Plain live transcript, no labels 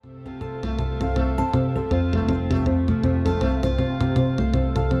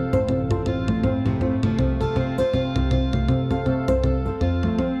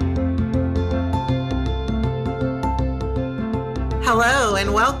Hello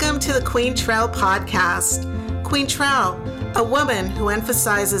and welcome to the Queen Trell podcast. Queen Trell, a woman who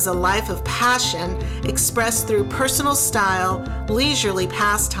emphasizes a life of passion expressed through personal style, leisurely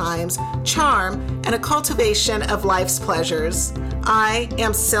pastimes, charm, and a cultivation of life's pleasures. I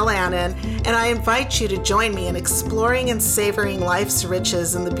am Sil Annan, and I invite you to join me in exploring and savoring life's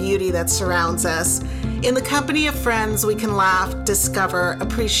riches and the beauty that surrounds us. In the company of friends, we can laugh, discover,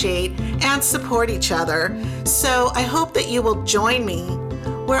 appreciate, and support each other. So I hope that you will join me,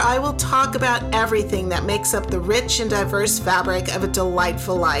 where I will talk about everything that makes up the rich and diverse fabric of a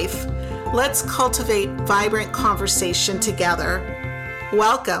delightful life. Let's cultivate vibrant conversation together.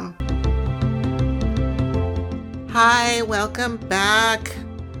 Welcome. Hi, welcome back.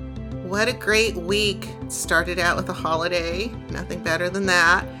 What a great week. Started out with a holiday, nothing better than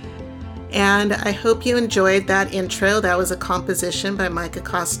that. And I hope you enjoyed that intro. That was a composition by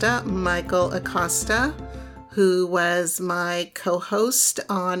Michael Acosta, who was my co-host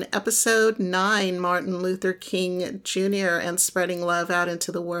on episode 9, Martin Luther King Jr. and Spreading Love Out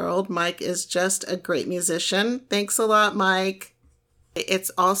into the World. Mike is just a great musician. Thanks a lot, Mike.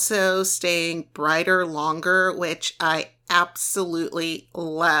 It's also staying brighter longer, which I absolutely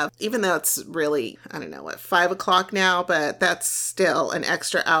love. Even though it's really, 5 o'clock now, but that's still an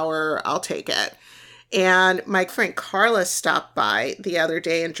extra hour. I'll take it. And my friend Carla stopped by the other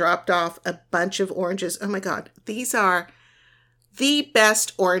day and dropped off a bunch of oranges. Oh my God, these are the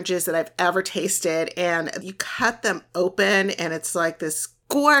best oranges that I've ever tasted. And you cut them open and it's like this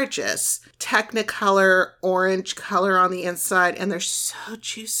gorgeous Technicolor orange color on the inside, and they're so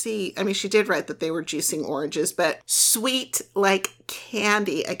juicy. I mean, she did write that they were juicing oranges, but sweet like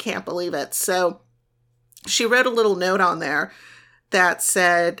candy. I can't believe it. So she wrote a little note on there that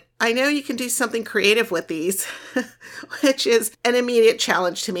said, I know you can do something creative with these, which is an immediate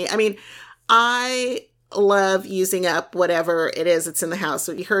challenge to me. I mean, I love using up whatever it is that's in the house.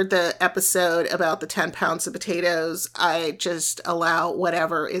 So you heard the episode about the 10 pounds of potatoes. I just allow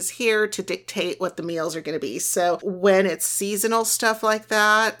whatever is here to dictate what the meals are going to be. So when it's seasonal stuff like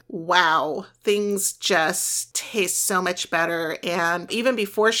that, wow, things just taste so much better. And even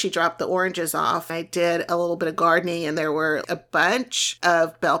before she dropped the oranges off, I did a little bit of gardening, and there were a bunch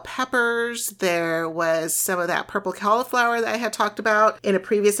of bell peppers. There was some of that purple cauliflower that I had talked about in a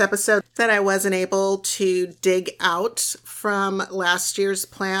previous episode that I wasn't able to dig out from last year's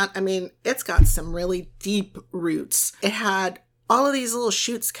plant. I mean, it's got some really deep roots. It had all of these little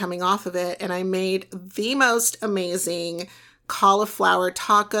shoots coming off of it, and I made the most amazing cauliflower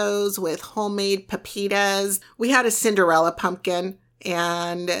tacos with homemade pepitas. We had a Cinderella pumpkin,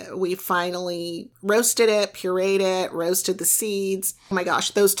 and we finally roasted it, pureed it, roasted the seeds. Oh my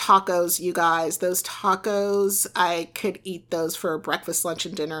gosh, those tacos, you guys, I could eat those for breakfast, lunch,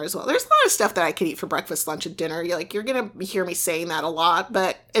 and dinner as well. There's a lot of stuff that I could eat for breakfast, lunch, and dinner. You're going to hear me saying that a lot,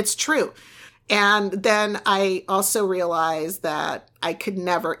 but it's true. And then I also realized that I could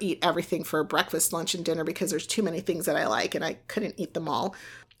never eat everything for breakfast, lunch, and dinner because there's too many things that I like and I couldn't eat them all.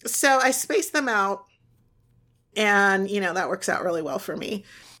 So I spaced them out. And, that works out really well for me.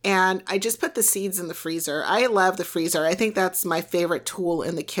 And I just put the seeds in the freezer. I love the freezer. I think that's my favorite tool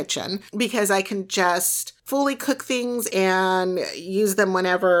in the kitchen because I can just fully cook things and use them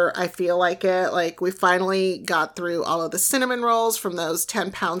whenever I feel like it. Like we finally got through all of the cinnamon rolls from those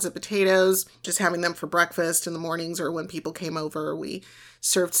 10 pounds of potatoes, just having them for breakfast in the mornings, or when people came over, we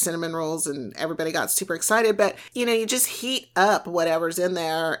served cinnamon rolls and everybody got super excited. But, you just heat up whatever's in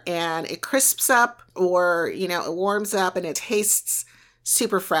there and it crisps up, or, it warms up and it tastes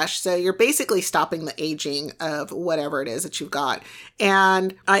super fresh. So you're basically stopping the aging of whatever it is that you've got.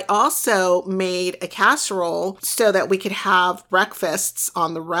 And I also made a casserole so that we could have breakfasts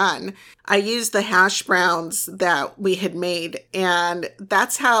on the run. I used the hash browns that we had made, and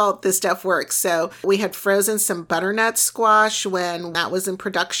that's how this stuff works. So we had frozen some butternut squash when that was in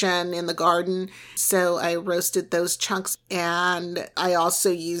production in the garden. So I roasted those chunks, and I also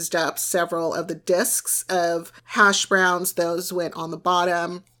used up several of the discs of hash browns. Those went on the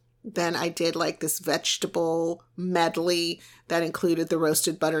bottom. Then I did like this vegetable medley that included the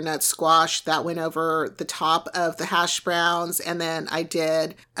roasted butternut squash that went over the top of the hash browns. And then I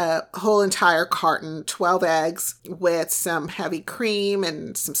did a whole entire carton, 12 eggs with some heavy cream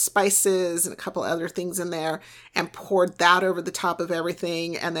and some spices and a couple other things in there, and poured that over the top of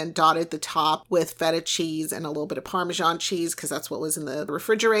everything, and then dotted the top with feta cheese and a little bit of Parmesan cheese because that's what was in the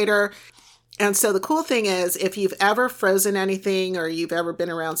refrigerator. And so the cool thing is, if you've ever frozen anything or you've ever been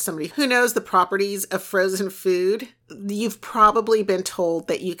around somebody who knows the properties of frozen food, you've probably been told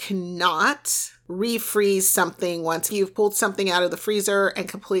that you cannot refreeze something once you've pulled something out of the freezer and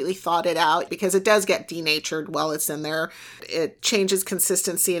completely thawed it out, because it does get denatured while it's in there. It changes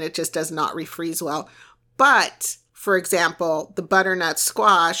consistency and it just does not refreeze well. But, for example, the butternut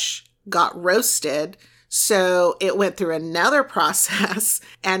squash got roasted, so it went through another process,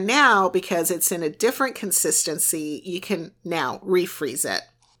 and now, because it's in a different consistency, you can now refreeze it.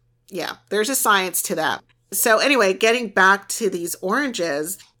 Yeah, there's a science to that. So anyway, getting back to these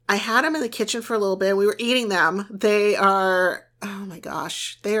oranges, I had them in the kitchen for a little bit. We were eating them. They are, oh my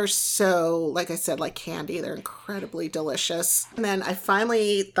gosh, they are so, like I said, like candy. They're incredibly delicious. And then I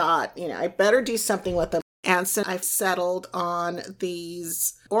finally thought, I better do something with them. And so I've settled on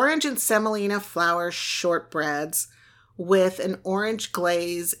these orange and semolina flour shortbreads with an orange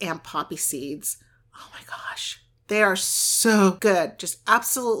glaze and poppy seeds. Oh my gosh, they are so good. Just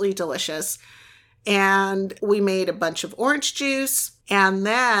absolutely delicious. And we made a bunch of orange juice. And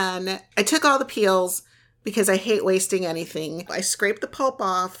then I took all the peels because I hate wasting anything. I scraped the pulp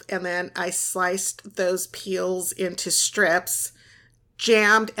off and then I sliced those peels into strips.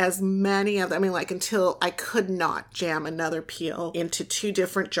 Jammed as many of them, until I could not jam another peel into 2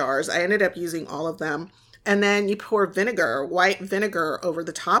 different jars. I ended up using all of them. And then you pour vinegar, white vinegar, over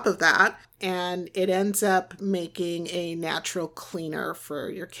the top of that, and it ends up making a natural cleaner for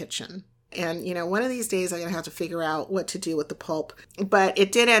your kitchen. And, one of these days I'm going to have to figure out what to do with the pulp. But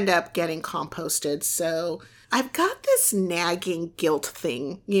it did end up getting composted, so I've got this nagging guilt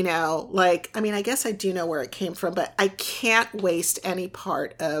thing, I guess I do know where it came from, but I can't waste any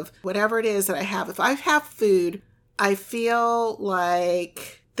part of whatever it is that I have. If I have food, I feel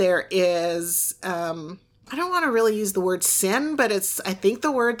like there is, I don't want to really use the word sin, but it's, I think,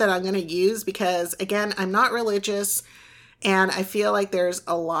 the word that I'm going to use because, again, I'm not religious, and I feel like there's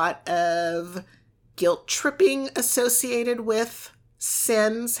a lot of guilt tripping associated with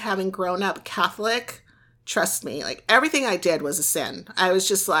sins, having grown up Catholic. Trust me, everything I did was a sin. I was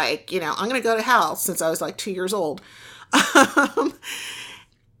just I'm going to go to hell since I was 2 years old.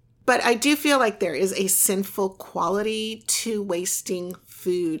 But I do feel like there is a sinful quality to wasting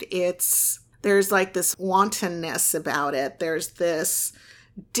food. There's this wantonness about it. There's this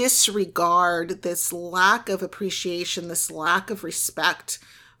disregard, this lack of appreciation, this lack of respect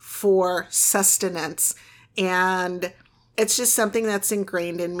for sustenance. And it's just something that's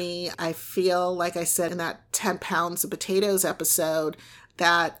ingrained in me. I feel, like I said in that 10 pounds of potatoes episode,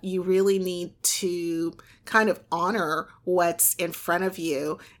 that you really need to kind of honor what's in front of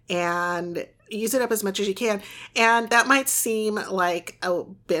you and use it up as much as you can. And that might seem like a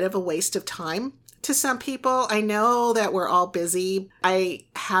bit of a waste of time to some people. I know that we're all busy. I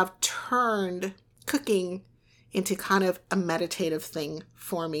have turned cooking into kind of a meditative thing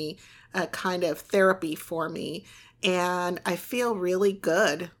for me, a kind of therapy for me. And I feel really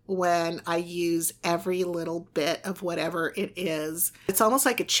good when I use every little bit of whatever it is. It's almost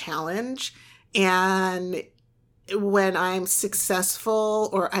like a challenge. And when I'm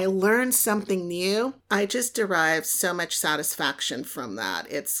successful or I learn something new, I just derive so much satisfaction from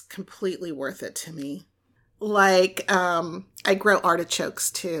that. It's completely worth it to me. I grow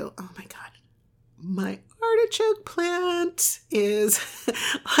artichokes too. Oh my God. My artichoke plant is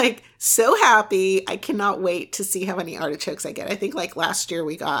so happy. I cannot wait to see how many artichokes I get. I think last year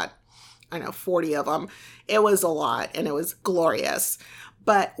we got, 40 of them. It was a lot and it was glorious.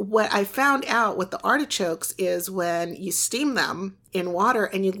 But what I found out with the artichokes is when you steam them in water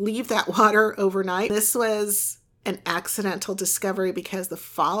and you leave that water overnight, this was an accidental discovery because the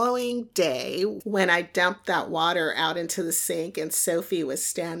following day when I dumped that water out into the sink and Sophie was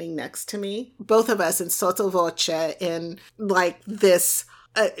standing next to me, both of us in sottovoce in this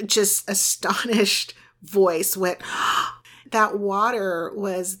just astonished voice went, that water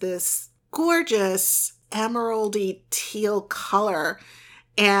was this gorgeous emeraldy teal color.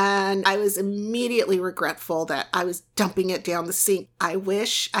 And I was immediately regretful that I was dumping it down the sink. I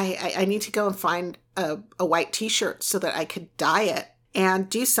wish I need to go and find a white t-shirt so that I could dye it and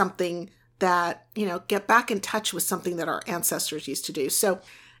do something that, get back in touch with something that our ancestors used to do. So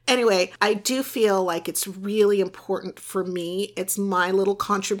anyway, I do feel like it's really important for me. It's my little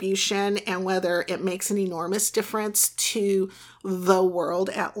contribution, and whether it makes an enormous difference to the world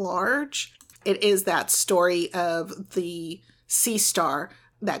at large, it is that story of the sea star,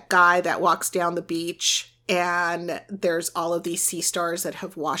 that guy that walks down the beach and there's all of these sea stars that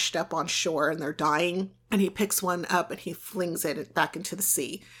have washed up on shore and they're dying. And he picks one up and he flings it back into the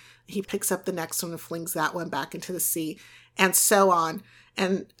sea. He picks up the next one and flings that one back into the sea, and so on.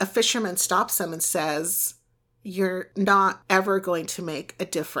 And a fisherman stops him and says, you're not ever going to make a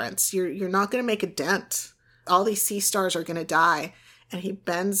difference. You're not going to make a dent. All these sea stars are going to die. And he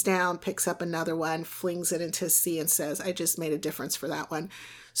bends down, picks up another one, flings it into the sea and says, I just made a difference for that one.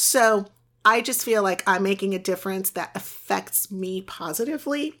 So I just feel like I'm making a difference that affects me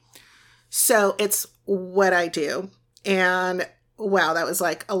positively. So it's what I do. And wow, that was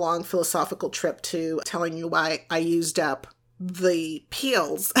like a long philosophical trip to telling you why I used up the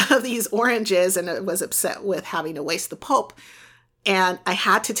peels of these oranges and I was upset with having to waste the pulp. And I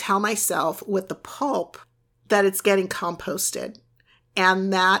had to tell myself with the pulp that it's getting composted.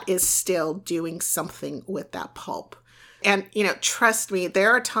 And that is still doing something with that pulp. And, trust me,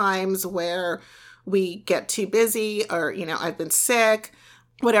 there are times where we get too busy or, I've been sick,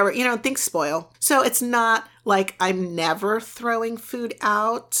 whatever, things spoil. So it's not like I'm never throwing food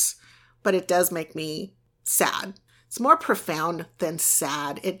out, but it does make me sad. It's more profound than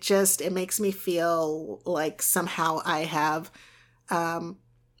sad. It makes me feel like somehow I have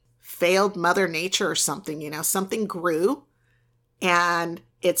failed Mother Nature or something, something grew and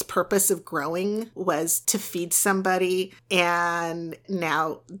its purpose of growing was to feed somebody. And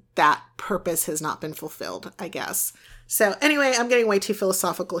now that purpose has not been fulfilled, I guess. So anyway, I'm getting way too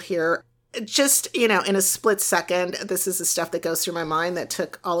philosophical here. Just, in a split second, this is the stuff that goes through my mind that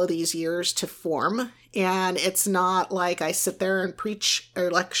took all of these years to form. And it's not like I sit there and preach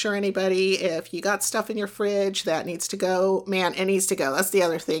or lecture anybody. If you got stuff in your fridge that needs to go, man, it needs to go. That's the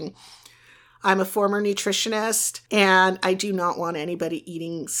other thing. I'm a former nutritionist and I do not want anybody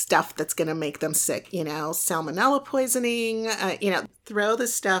eating stuff that's going to make them sick, salmonella poisoning, throw the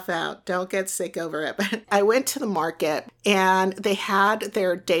stuff out. Don't get sick over it. But I went to the market and they had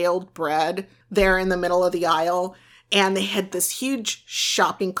their day-old bread there in the middle of the aisle. And they had this huge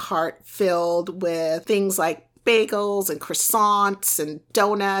shopping cart filled with things like bagels and croissants and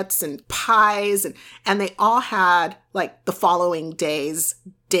donuts and pies. And they all had like the following day's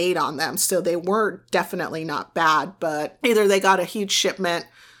date on them. So they were definitely not bad, but either they got a huge shipment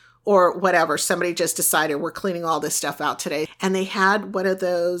or whatever. Somebody just decided we're cleaning all this stuff out today. And they had one of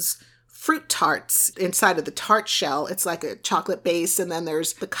those fruit tarts inside of the tart shell. It's like a chocolate base. And then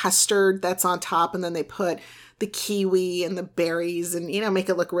there's the custard that's on top. And then they put the kiwi and the berries and, make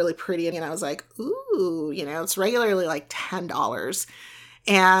it look really pretty. And I was like, ooh, it's regularly like $10.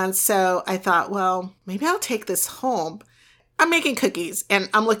 And so I thought, well, maybe I'll take this home. I'm making cookies and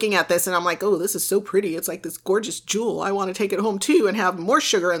I'm looking at this and I'm like, oh, this is so pretty. It's like this gorgeous jewel. I want to take it home too and have more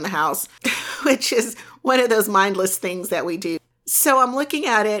sugar in the house, which is one of those mindless things that we do. So I'm looking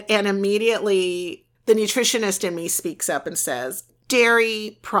at it and immediately the nutritionist in me speaks up and says,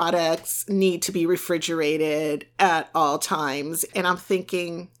 dairy products need to be refrigerated at all times. And I'm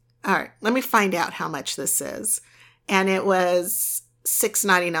thinking, all right, let me find out how much this is. And it was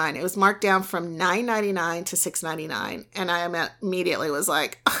 $6.99. It was marked down from $9.99 to $6.99. And I immediately was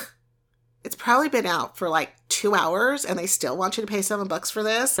like, ugh, it's probably been out for like 2 hours and they still want you to pay $7 for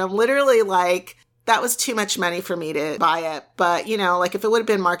this. I'm literally like, that was too much money for me to buy it. But, like if it would have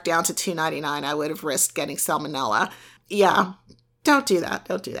been marked down to $2.99, I would have risked getting salmonella. Yeah. Don't do that.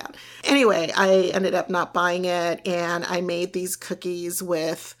 Don't do that. Anyway, I ended up not buying it and I made these cookies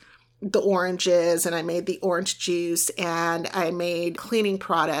with the oranges and I made the orange juice and I made cleaning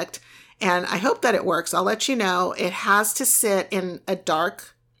product and I hope that it works. I'll let you know. It has to sit in a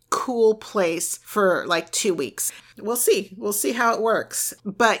dark, cool place for like 2 weeks. We'll see. We'll see how it works.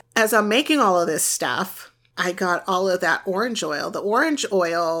 But as I'm making all of this stuff, I got all of that orange oil. The orange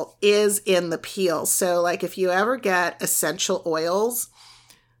oil is in the peel. So like if you ever get essential oils,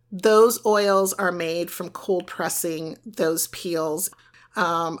 those oils are made from cold pressing those peels.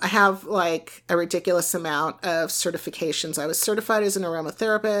 I have like a ridiculous amount of certifications. I was certified as an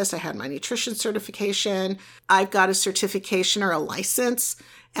aromatherapist. I had my nutrition certification. I've got a certification or a license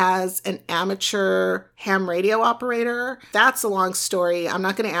as an amateur ham radio operator. That's a long story. I'm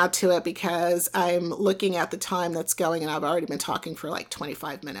not going to add to it because I'm looking at the time that's going and I've already been talking for like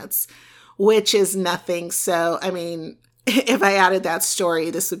 25 minutes, which is nothing. So, if I added that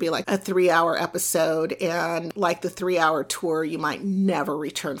story, this would be like a 3-hour episode and like the 3-hour tour, you might never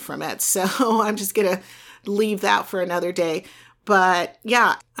return from it. So I'm just going to leave that for another day. But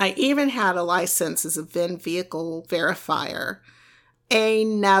yeah, I even had a license as a VIN vehicle verifier.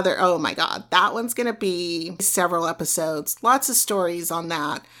 Oh my God, that one's going to be several episodes, lots of stories on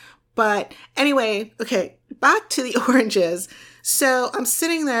that. But anyway, okay, back to the oranges. So I'm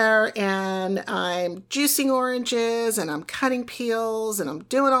sitting there and I'm juicing oranges and I'm cutting peels and I'm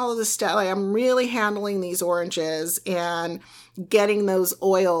doing all of this stuff. Like I'm really handling these oranges and getting those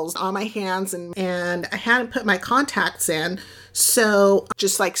oils on my hands and I hadn't put my contacts in. So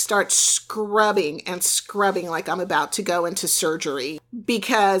just like start scrubbing and scrubbing like I'm about to go into surgery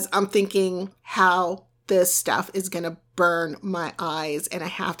because I'm thinking how this stuff is going to burn my eyes and I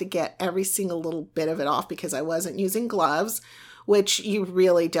have to get every single little bit of it off because I wasn't using gloves, which you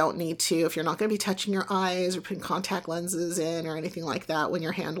really don't need to if you're not going to be touching your eyes or putting contact lenses in or anything like that when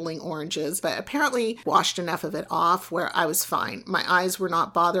you're handling oranges. But apparently washed enough of it off where I was fine. My eyes were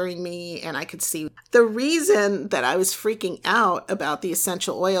not bothering me and I could see. The reason that I was freaking out about the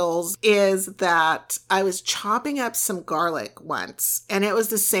essential oils is that I was chopping up some garlic once and it was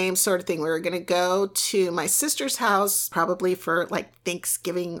the same sort of thing. We were going to go to my sister's house probably for like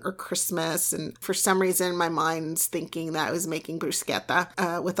Thanksgiving or Christmas. And for some reason, my mind's thinking that I was making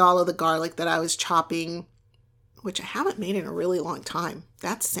bruschetta with all of the garlic that I was chopping, which I haven't made in a really long time.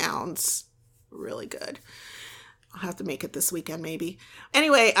 That sounds really good. I'll have to make it this weekend maybe.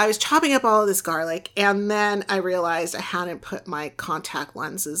 Anyway, I was chopping up all of this garlic and then I realized I hadn't put my contact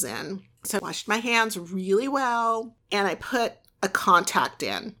lenses in. So I washed my hands really well and I put a contact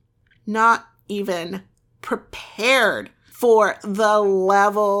in. Not even prepared for the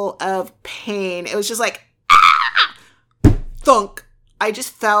level of pain. It was just like, thunk. I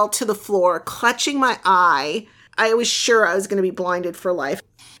just fell to the floor, clutching my eye. I was sure I was going to be blinded for life.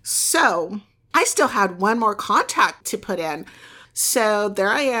 So I still had one more contact to put in. So there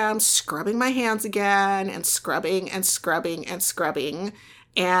I am, scrubbing my hands again and scrubbing and scrubbing and scrubbing.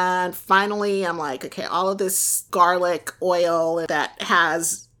 And finally, I'm like, okay, all of this garlic oil that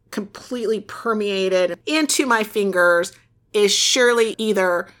has completely permeated into my fingers is surely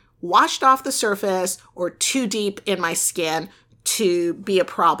either washed off the surface or too deep in my skin to be a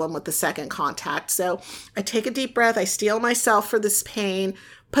problem with the second contact. So I take a deep breath, I steel myself for this pain,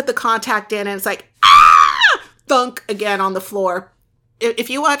 put the contact in, and it's like, thunk again on the floor. If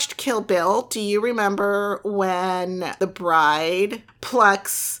you watched Kill Bill, do you remember when the bride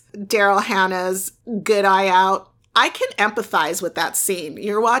plucks Daryl Hannah's good eye out? I can empathize with that scene.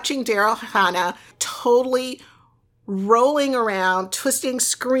 You're watching Daryl Hannah totally rolling around, twisting,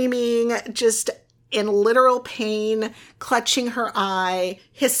 screaming, just in literal pain, clutching her eye,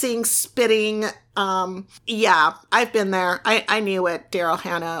 hissing, spitting. Yeah, I've been there. I knew what Daryl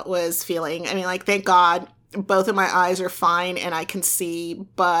Hannah was feeling. I mean, like, thank God both of my eyes are fine and I can see,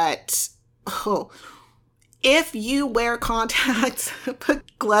 but if you wear contacts,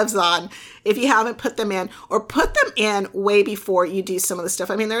 put gloves on if you haven't put them in, or put them in way before you do some of the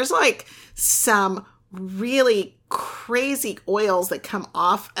stuff. I mean, there's like some really crazy oils that come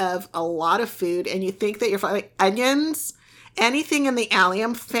off of a lot of food, and you think that you're fine. Like onions, anything in the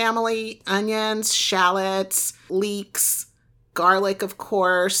allium family, onions, shallots, leeks, garlic, of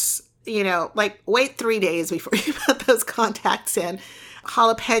course, like wait 3 days before you put those contacts in.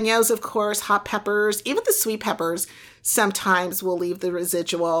 Jalapenos, of course, hot peppers, even the sweet peppers sometimes will leave the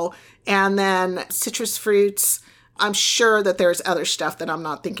residual. And then citrus fruits. I'm sure that there's other stuff that I'm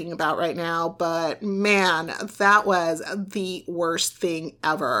not thinking about right now, but man, that was the worst thing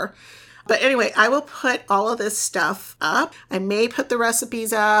ever. But anyway, I will put all of this stuff up. I may put the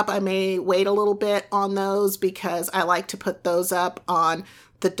recipes up. I may wait a little bit on those because I like to put those up on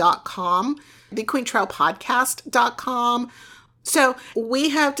the .com, thequeentrailpodcast.com. So we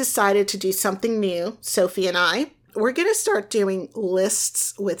have decided to do something new, Sophie and I. We're going to start doing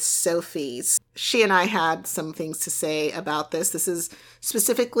lists with Sophie's. She and I had some things to say about this. This is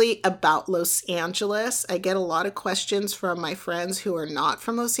specifically about Los Angeles. I get a lot of questions from my friends who are not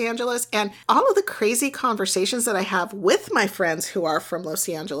from Los Angeles, and all of the crazy conversations that I have with my friends who are from Los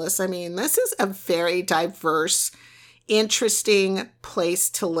Angeles. I mean, this is a very diverse, interesting place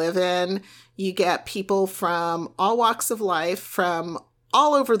to live in. You get people from all walks of life, from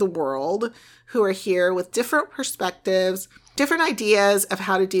all over the world, who are here with different perspectives, different ideas of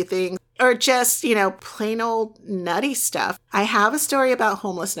how to do things, or just, plain old nutty stuff. I have a story about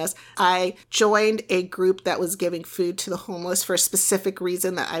homelessness. I joined a group that was giving food to the homeless for a specific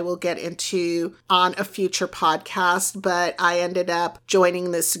reason that I will get into on a future podcast, but I ended up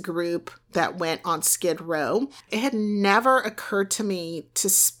joining this group that went on Skid Row. It had never occurred to me to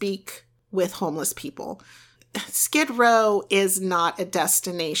speak with homeless people. Skid Row is not a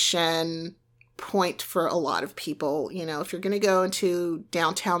destination point for a lot of people. If you're going to go into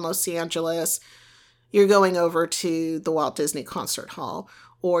downtown Los Angeles, you're going over to the Walt Disney Concert Hall,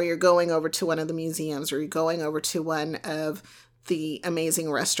 or you're going over to one of the museums, or you're going over to one of the amazing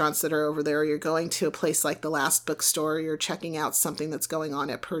restaurants that are over there. You're going to a place like the Last Bookstore. You're checking out something that's going on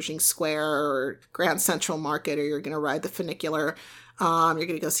at Pershing Square or Grand Central Market, or you're going to ride the funicular. You're going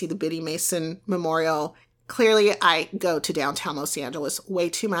to go see the Biddy Mason Memorial. Clearly, I go to downtown Los Angeles way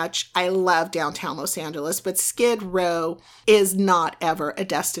too much. I love downtown Los Angeles, but Skid Row is not ever a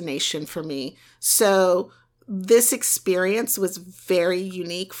destination for me. So this experience was very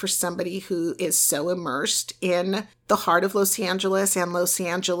unique for somebody who is so immersed in the heart of Los Angeles, and Los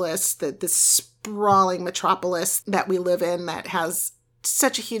Angeles, the sprawling metropolis that we live in that has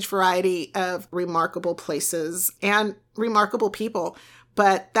such a huge variety of remarkable places and remarkable people.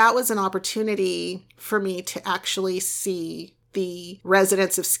 But that was an opportunity for me to actually see the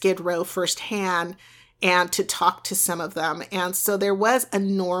residents of Skid Row firsthand and to talk to some of them. And so there was a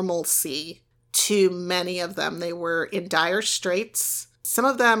normalcy to many of them. They were in dire straits. Some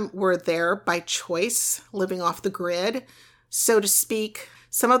of them were there by choice, living off the grid, so to speak.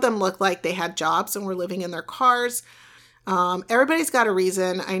 Some of them looked like they had jobs and were living in their cars. Everybody's got a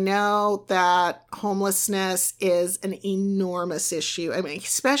reason. I know that homelessness is an enormous issue. I mean,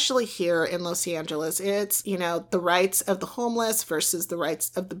 especially here in Los Angeles, it's, the rights of the homeless versus the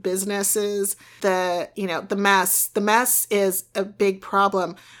rights of the businesses. The mess. The mess is a big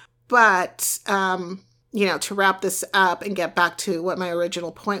problem. But, to wrap this up and get back to what my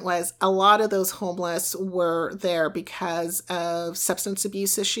original point was, a lot of those homeless were there because of substance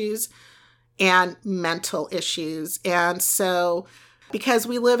abuse issues and mental issues. And so because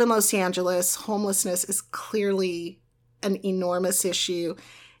we live in Los Angeles, homelessness is clearly an enormous issue.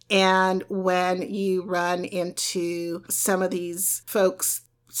 And when you run into some of these folks,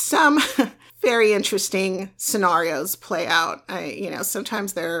 some very interesting scenarios play out.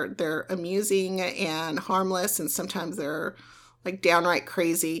 Sometimes they're amusing and harmless, and sometimes they're like downright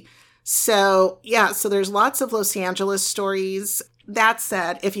crazy. So there's lots of Los Angeles stories. That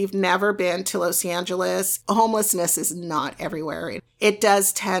said, if you've never been to Los Angeles, homelessness is not everywhere. It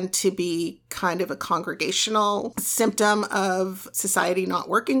does tend to be kind of a congregational symptom of society not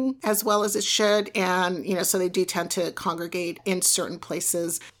working as well as it should. And, so they do tend to congregate in certain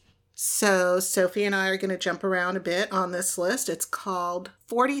places. So Sophie and I are going to jump around a bit on this list. It's called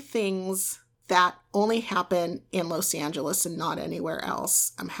 40 Things That Only Happen in Los Angeles and Not Anywhere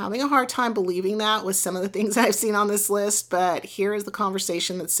Else. I'm having a hard time believing that with some of the things I've seen on this list, but here is the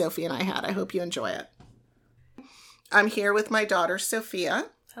conversation that Sophie and I had. I hope you enjoy it. I'm here with my daughter, Sofia.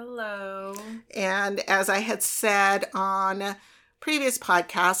 Hello. And as I had said on previous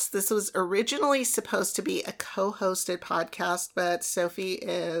podcasts, this was originally supposed to be a co-hosted podcast, but Sophie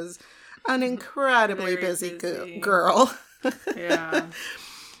is an incredibly busy girl. Yeah.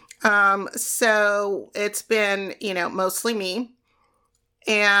 So it's been, mostly me,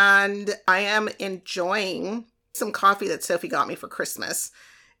 and I am enjoying some coffee that Sophie got me for Christmas.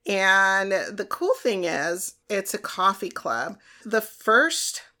 And the cool thing is it's a coffee club. The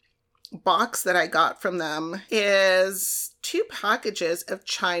first box that I got from them is 2 packages of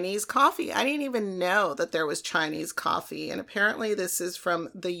Chinese coffee. I didn't even know that there was Chinese coffee. And apparently this is from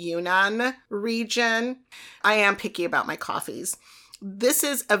the Yunnan region. I am picky about my coffees. This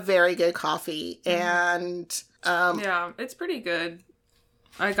is a very good coffee, and yeah, it's pretty good.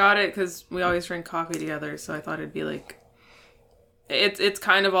 I got it because we always drink coffee together, so I thought it'd be like it's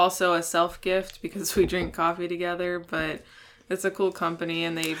kind of also a self-gift because we drink coffee together, but it's a cool company,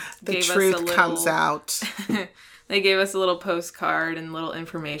 and they gave us a little... The truth comes out. They gave us a little postcard and little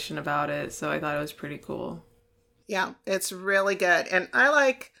information about it, so I thought it was pretty cool. Yeah, it's really good, and I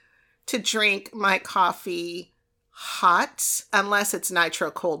like to drink my coffee hot unless it's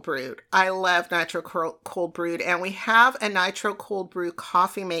nitro cold brewed. I love nitro cold brewed, and we have a nitro cold brew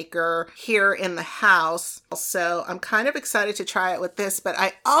coffee maker here in the house. So I'm kind of excited to try it with this, but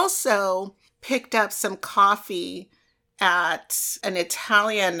I also picked up some coffee at an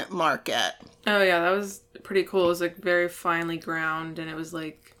Italian market. Oh yeah, that was pretty cool. It was like very finely ground, and it was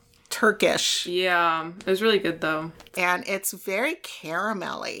like Turkish. Yeah, it was really good though. And it's very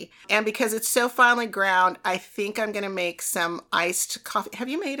caramelly. And because it's so finely ground, I think I'm going to make some iced coffee. Have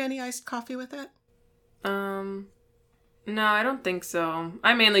you made any iced coffee with it? No, I don't think so.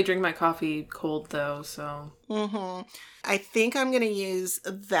 I mainly drink my coffee cold though, so. I think I'm going to use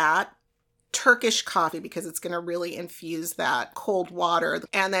that Turkish coffee because it's going to really infuse that cold water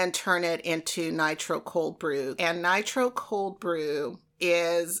and then turn it into nitro cold brew. And nitro cold brew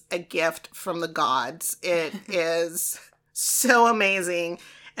is a gift from the gods. It is so amazing.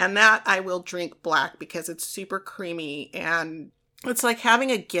 And that I will drink black because it's super creamy, and it's like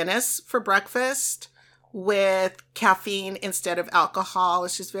having a Guinness for breakfast with caffeine instead of alcohol.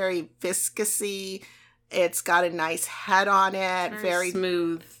 It's just very viscousy. It's got a nice head on it. Very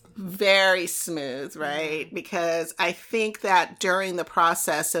smooth. Very smooth, right? Because I think that during the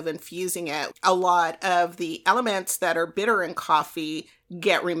process of infusing it, a lot of the elements that are bitter in coffee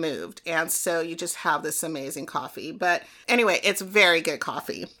get removed. And so you just have this amazing coffee. But anyway, it's very good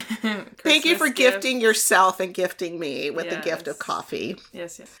coffee. Thank you for gifting yourself and gifting me with the gift of coffee.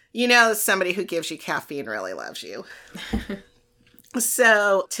 Yes, yes. You know, somebody who gives you caffeine really loves you.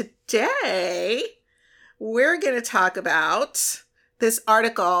 So today we're going to talk about this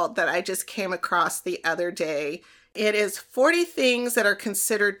article that I just came across the other day. It is 40 things that are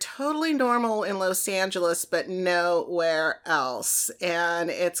considered totally normal in Los Angeles, but nowhere else. And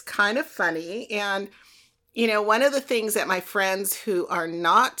it's kind of funny. And, you know, one of the things that my friends who are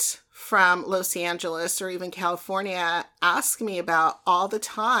not from Los Angeles or even California ask me about all the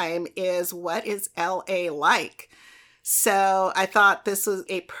time is, what is LA like? So I thought this was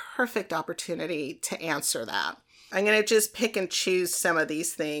a perfect opportunity to answer that. I'm going to just pick and choose some of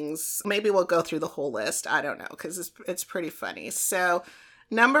these things. Maybe we'll go through the whole list. I don't know, because it's pretty funny. So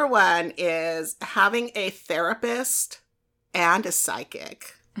number one is having a therapist and a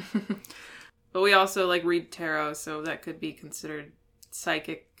psychic. But we also like read tarot, so that could be considered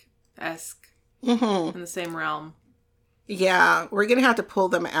psychic-esque in the same realm. Yeah, we're going to have to pull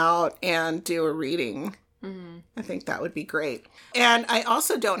them out and do a reading. Mm-hmm. I think that would be great. And I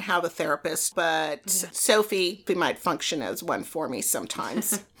also don't have a therapist, but Sophie might function as one for me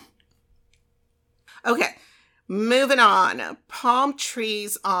sometimes. Okay, moving on. Palm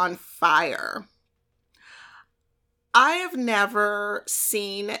trees on fire. I have never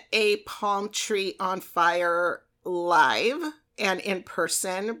seen a palm tree on fire live and in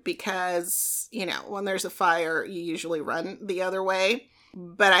person because, you know, when there's a fire, you usually run the other way.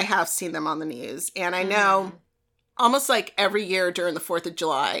 But I have seen them on the news. And I know almost like every year during the 4th of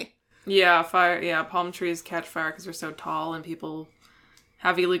July. Yeah, fire. Yeah, palm trees catch fire because they're so tall and people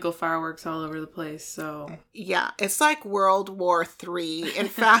have illegal fireworks all over the place. So yeah, it's like World War III. In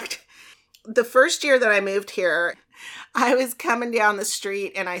fact, the first year that I moved here, I was coming down the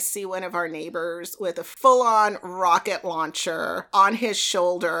street and I see one of our neighbors with a full-on rocket launcher on his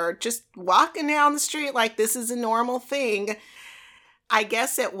shoulder, just walking down the street like this is a normal thing. I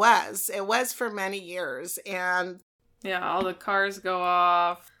guess it was. It was for many years. And yeah, all the cars go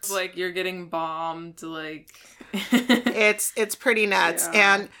off. It's like you're getting bombed. Like it's pretty nuts.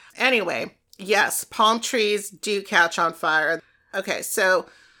 Yeah. And anyway, yes, palm trees do catch on fire. Okay, so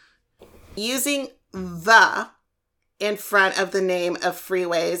using the in front of the name of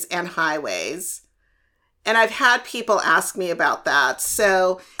freeways and highways. And I've had people ask me about that.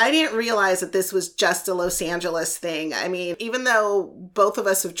 So I didn't realize that this was just a Los Angeles thing. I mean, even though both of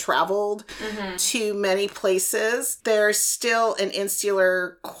us have traveled to many places, there's still an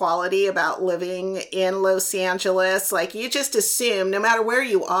insular quality about living in Los Angeles. Like, you just assume, no matter where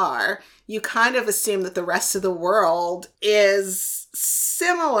you are, you kind of assume that the rest of the world is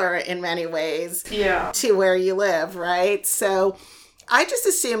similar in many ways to where you live, right? So I just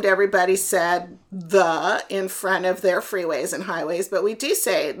assumed everybody said the in front of their freeways and highways, but we do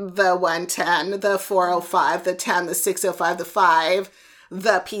say the 110, the 405, the 10, the 605, the 5,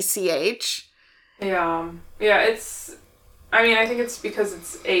 the PCH. Yeah. Yeah, I think it's because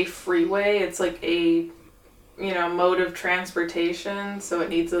it's a freeway. It's like a, mode of transportation, so it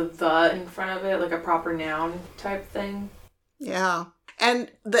needs a the in front of it, like a proper noun type thing. Yeah. And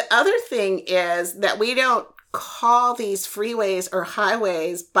the other thing is that we don't call these freeways or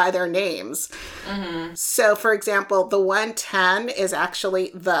highways by their names. Mm-hmm. So, for example, the 110 is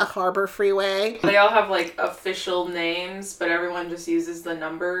actually the Harbor Freeway. They all have, like, official names, but everyone just uses the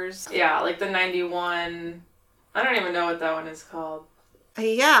numbers. Yeah, like the 91. I don't even know what that one is called.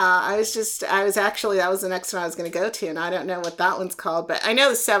 Yeah, that was the next one I was going to go to, and I don't know what that one's called, but I know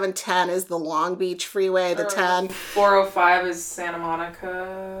the 710 is the Long Beach Freeway, the 10. 405 is Santa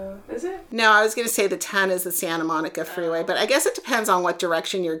Monica, is it? No, I was going to say the 10 is the Santa Monica Freeway, but I guess it depends on what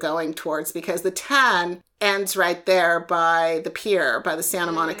direction you're going towards, because the 10 ends right there by the pier, by the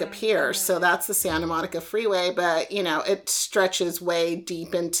Santa Monica Pier. So that's the Santa Monica Freeway, but, it stretches way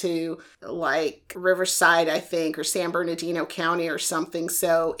deep into, like, Riverside, I think, or San Bernardino County or something.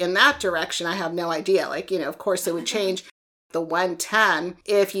 So in that direction, I have no idea. Like, of course it would change. The 110,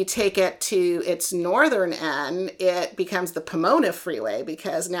 if you take it to its northern end, it becomes the Pomona Freeway,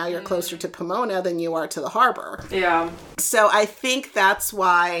 because now you're closer to Pomona than you are to the harbor. Yeah. So I think that's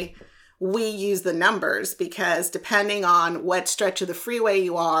why we use the numbers, because depending on what stretch of the freeway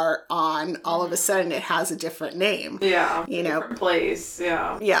you are on, all of a sudden it has a different name. Yeah. Different place.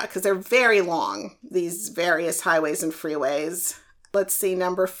 Yeah. Yeah, because they're very long, these various highways and freeways. Let's see,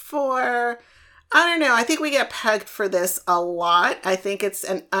 number 4. I don't know. I think we get pegged for this a lot. I think it's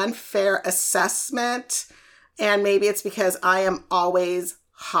an unfair assessment. And maybe it's because I am always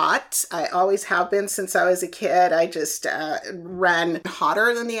hot. I always have been since I was a kid. I just run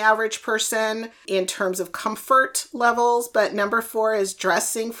hotter than the average person in terms of comfort levels. But number 4 is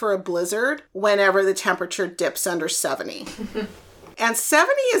dressing for a blizzard whenever the temperature dips under 70. And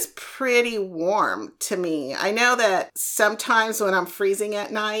 70 is pretty warm to me. I know that sometimes when I'm freezing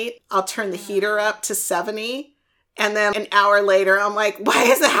at night, I'll turn the heater up to 70. And then an hour later, I'm like, why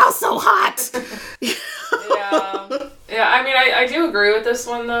is the house so hot? Yeah, I mean, I do agree with this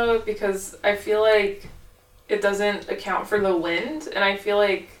one, though, because I feel like it doesn't account for the wind. And I feel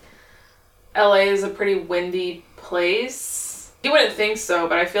like LA is a pretty windy place. You wouldn't think so,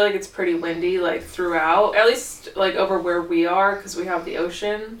 but I feel like it's pretty windy, like, throughout. At least, like, over where we are, because we have the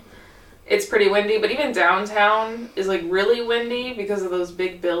ocean. It's pretty windy, but even downtown is, like, really windy because of those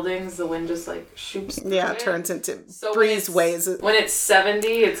big buildings. The wind just, like, shoots through it. Turns into breezeways. When it's 70,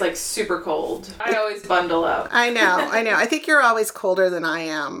 it's, like, super cold. I always bundle up. I know. I think you're always colder than I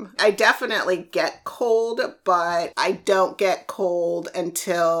am. I definitely get cold, but I don't get cold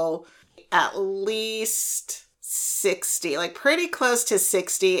until at least 60, like pretty close to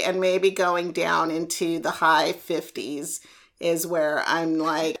 60, and maybe going down into the high 50s. Is where I'm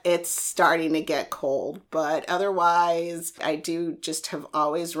like, it's starting to get cold. But otherwise, I do just have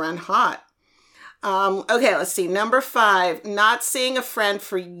always run hot. Okay, let's see. Number 5, not seeing a friend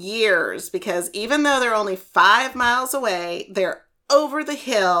for years because even though they're only 5 miles away, they're over the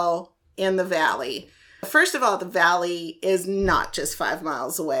hill in the valley. First of all, the valley is not just 5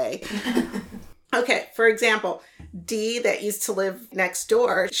 miles away. Okay, for example, Dee that used to live next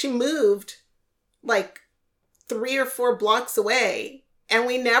door, she moved like 3 or 4 blocks away, and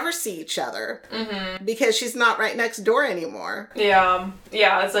we never see each other because she's not right next door anymore. Yeah,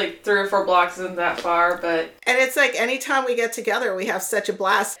 it's like 3 or 4 blocks isn't that far, but... And it's like anytime we get together, we have such a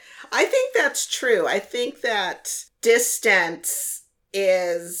blast. I think that's true. I think that distance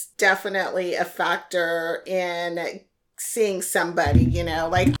is definitely a factor in seeing somebody,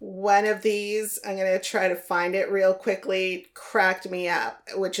 like one of these, I'm going to try to find it real quickly, cracked me up,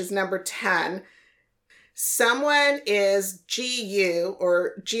 which is number 10. Someone is GU,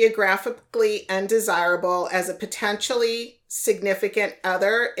 or geographically undesirable, as a potentially significant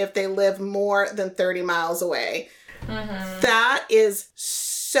other if they live more than 30 miles away. That is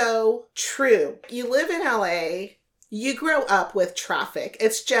so true. You live in LA, you grow up with traffic.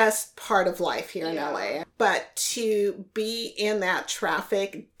 It's just part of life here in LA. But to be in that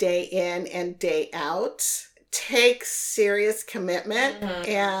traffic day in and day out takes serious commitment.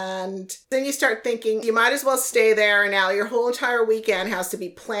 And then you start thinking you might as well stay there. Now your whole entire weekend has to be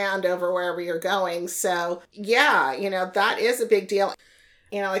planned over wherever you're going. So yeah, that is a big deal.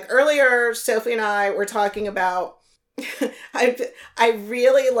 Like earlier, Sophie and I were talking about I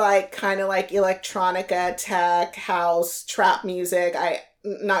really like kind of like electronica, tech, house, trap music. I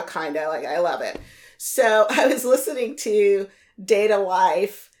love it. So I was listening to Data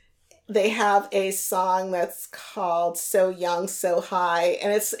Life. They have a song that's called So Young, So High,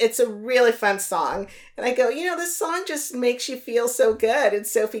 and it's a really fun song. And I go, this song just makes you feel so good. And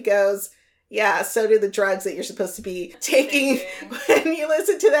Sophie goes, yeah, so do the drugs that you're supposed to be taking when you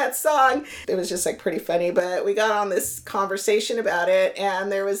listen to that song. It was just like pretty funny, but we got on this conversation about it,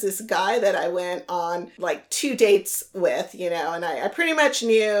 and there was this guy that I went on like 2 dates with, and I pretty much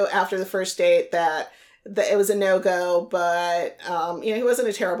knew after the first date that it was a no-go, but, he wasn't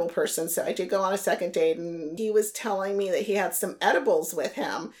a terrible person. So I did go on a second date, and he was telling me that he had some edibles with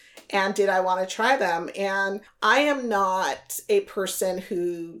him, and did I want to try them? And I am not a person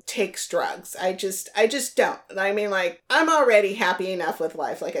who takes drugs. I just don't. I mean, like, I'm already happy enough with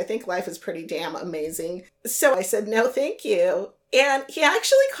life. Like, I think life is pretty damn amazing. So I said, no, thank you. And he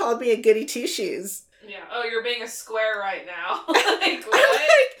actually called me a goody two-shoes. Yeah. Oh, you're being a square right now. Like, what?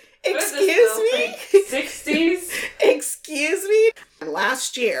 I'm like, excuse me? 60s? Excuse me? And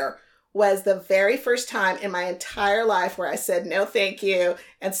last year was the very first time in my entire life where I said no thank you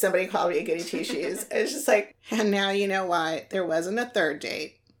and somebody called me a goody two-shoes. It's just like, and now you know why there wasn't a third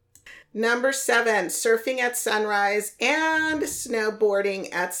date. Number 7, surfing at sunrise and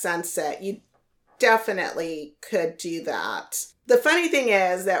snowboarding at sunset. You definitely could do that. The funny thing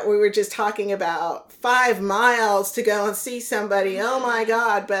is that we were just talking about 5 miles to go and see somebody. Oh my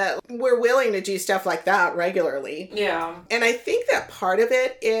God. But we're willing to do stuff like that regularly. Yeah. And I think that part of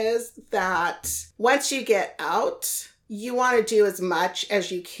it is that once you get out, you want to do as much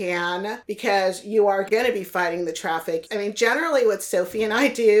as you can because you are going to be fighting the traffic. I mean, generally what Sophie and I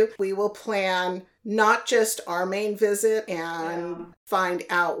do, we will plan not just our main visit and find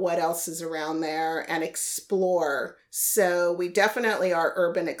out what else is around there and explore. So we definitely are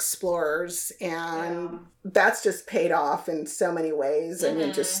urban explorers, and that's just paid off in so many ways. I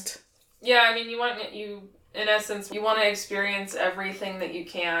mean, just... Yeah, I mean, in essence, you want to experience everything that you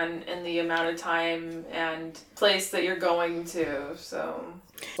can in the amount of time and place that you're going to, so...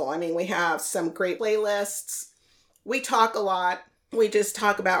 Well, I mean, we have some great playlists. We talk a lot. We just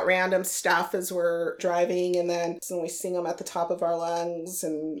talk about random stuff as we're driving, and then we sing them at the top of our lungs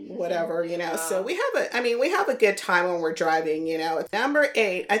and whatever, you know. So we have a good time when we're driving, you know. Number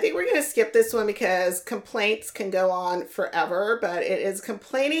 8, I think we're going to skip this one because complaints can go on forever, but it is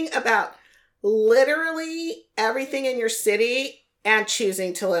complaining about literally everything in your city and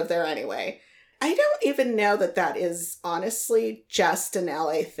choosing to live there anyway. I don't even know that is honestly just an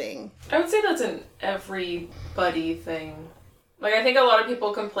LA thing. I would say that's an everybody thing. Like, I think a lot of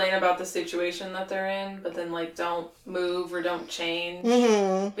people complain about the situation that they're in, but then, like, don't move or don't change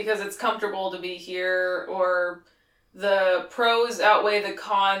because it's comfortable to be here, or the pros outweigh the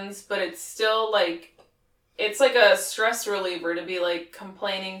cons, but it's still, like, it's like a stress reliever to be, like,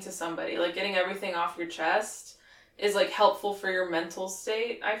 complaining to somebody. Like, getting everything off your chest is, like, helpful for your mental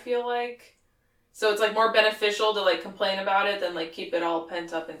state, I feel like. So it's, like, more beneficial to, like, complain about it than, like, keep it all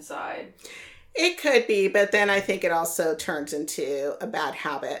pent up inside. It could be, but then I think it also turns into a bad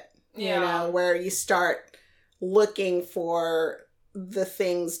habit, you know, where you start looking for the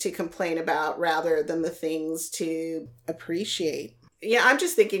things to complain about rather than the things to appreciate. Yeah, I'm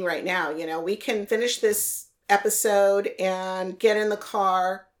just thinking right now, you know, we can finish this episode and get in the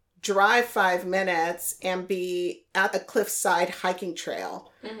car, drive 5 minutes, and be at a cliffside hiking trail.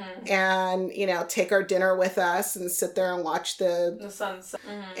 And, you know, take our dinner with us and sit there and watch the sunset.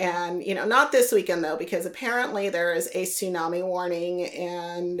 And, you know, not this weekend, though, because apparently there is a tsunami warning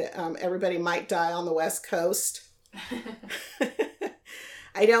and everybody might die on the West Coast.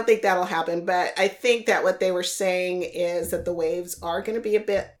 I don't think that'll happen, but I think that what they were saying is that the waves are going to be a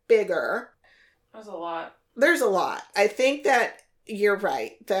bit bigger. There's a lot. There's a lot. I think that you're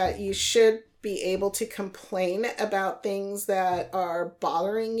right, that you should be able to complain about things that are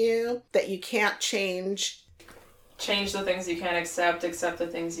bothering you, that you can't change. Change the things you can't accept the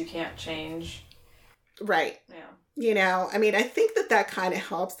things you can't change. Right. Yeah. You know, I mean, I think that kind of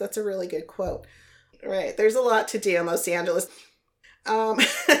helps. That's a really good quote. Right. There's a lot to do in Los Angeles.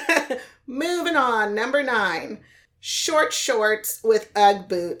 Moving on. Number 9. Short shorts with Ugg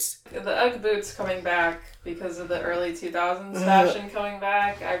boots. The Ugg boots coming back because of the early 2000s fashion coming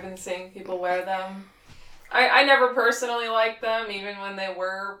back. I've been seeing people wear them. I never personally liked them, even when they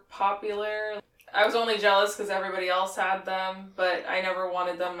were popular. I was only jealous because everybody else had them, but I never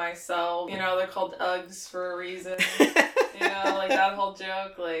wanted them myself. You know, they're called Uggs for a reason. You know, like that whole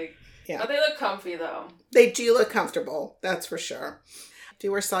joke. Like, yeah. But they look comfy, though. They do look comfortable, that's for sure. Do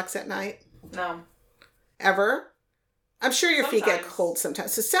you wear socks at night? No. Ever? I'm sure your feet get cold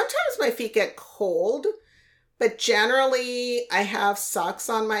sometimes. So sometimes my feet get cold, but generally I have socks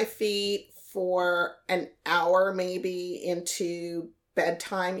on my feet for an hour maybe into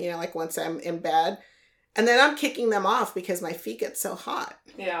bedtime, you know, like once I'm in bed. And then I'm kicking them off because my feet get so hot.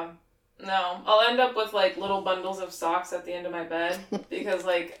 Yeah. No. I'll end up with like little bundles of socks at the end of my bed because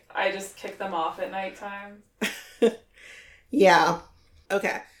like I just kick them off at nighttime. Yeah.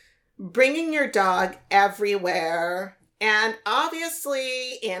 Okay. Bringing your dog everywhere. And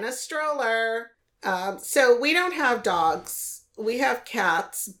obviously in a stroller. So we don't have dogs. We have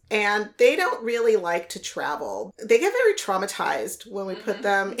cats. And they don't really like to travel. They get very traumatized when we put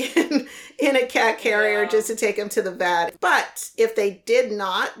them in a cat carrier just to take them to the vet. But if they did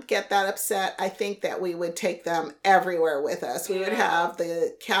not get that upset, I think that we would take them everywhere with us. We would have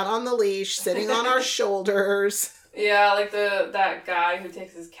the cat on the leash sitting on our shoulders. Yeah, like that guy who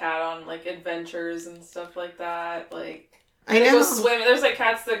takes his cat on like adventures and stuff like that. Like I know. Go swimming. There's like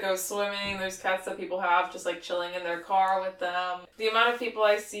cats that go swimming. There's cats that people have just like chilling in their car with them. The amount of people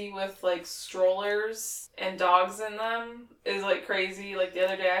I see with like strollers and dogs in them is like crazy. Like the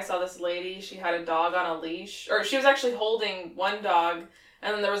other day I saw this lady, she had a dog on a leash, or she was actually holding one dog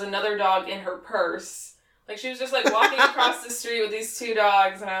and then there was another dog in her purse. Like, she was just, like, walking across the street with these 2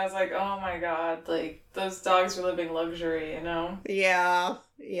 dogs, and I was like, oh, my God. Like, those dogs are living luxury, you know? Yeah.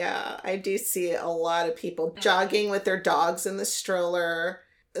 I do see a lot of people jogging with their dogs in the stroller.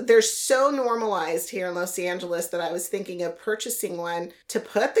 They're so normalized here in Los Angeles that I was thinking of purchasing one to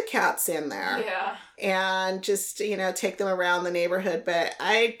put the cats in there. Yeah. And just, you know, take them around the neighborhood. But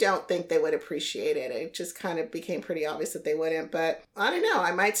I don't think they would appreciate it. It just kind of became pretty obvious that they wouldn't. But I don't know.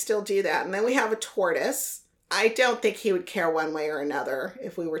 I might still do that. And then we have a tortoise. I don't think he would care one way or another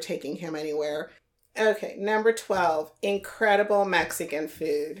if we were taking him anywhere. Okay, number 12, incredible Mexican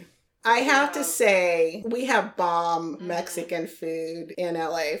food. I have to say, we have bomb Mexican food in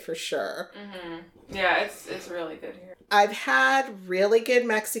LA for sure. Mm-hmm. Yeah, it's really good here. I've had really good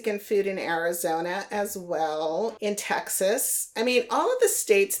Mexican food in Arizona as well, in Texas. I mean, all of the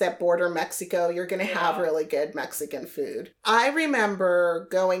states that border Mexico, you're going to have really good Mexican food. I remember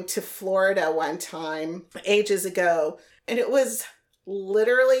going to Florida one time, ages ago, and it was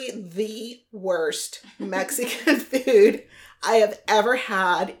literally the worst Mexican food I have ever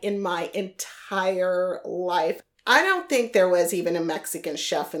had in my entire life. I don't think there was even a Mexican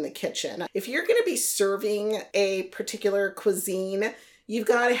chef in the kitchen. If you're going to be serving a particular cuisine, you've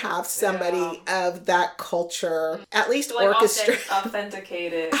got to have somebody of that culture, at least like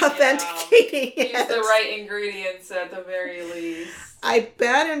authenticate it. Authenticating it. Use the right ingredients at the very least. I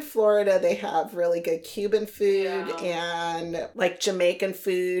bet in Florida they have really good Cuban food and like Jamaican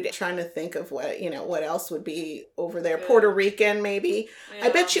food. I'm trying to think of what else would be over there. Good. Puerto Rican, maybe. Yeah. I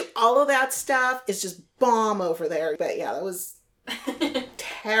bet you all of that stuff is just bomb over there. But yeah, that was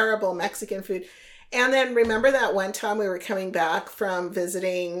terrible Mexican food. And then remember that one time we were coming back from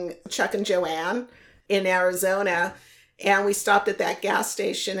visiting Chuck and Joanne in Arizona, and we stopped at that gas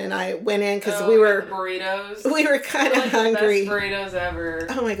station, and I went in because we were burritos. We were kind of hungry. The best burritos ever.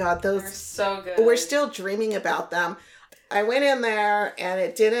 Oh my God, those are so good. We're still dreaming about them. I went in there, and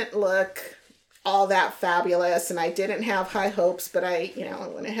it didn't look all that fabulous, and I didn't have high hopes, but I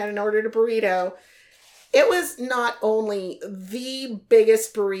went ahead and ordered a burrito. It was not only the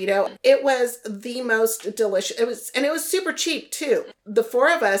biggest burrito, it was the most delicious. It was super cheap too. The four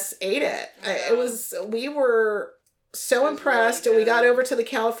of us ate it. We were so impressed. Really, and we got over to the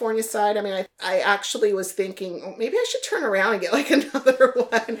California side. I mean, I actually was thinking, maybe I should turn around and get like another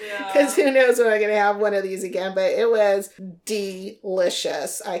one, because who knows when I'm going to have one of these again. But it was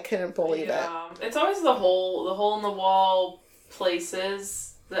delicious. I couldn't believe it. It's always the hole in the wall places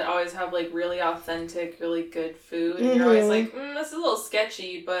that always have like really authentic, really good food. And you're always like, this is a little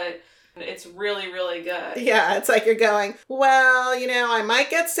sketchy, but it's really, really good. Yeah, it's like you're going, well, I might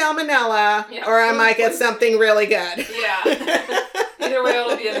get salmonella or I might get something really good. Yeah. Either way,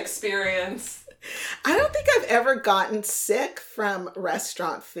 it'll be an experience. I don't think I've ever gotten sick from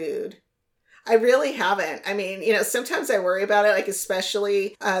restaurant food. I really haven't. I mean, sometimes I worry about it, like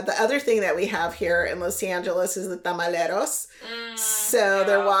especially the other thing that we have here in Los Angeles is the tamaleros. So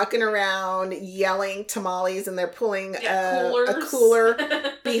they're walking around yelling tamales, and they're pulling a cooler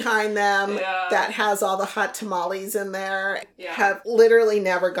behind them that has all the hot tamales in there. Yeah. Have literally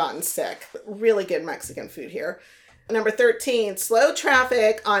never gotten sick. Really good Mexican food here. Number 13, slow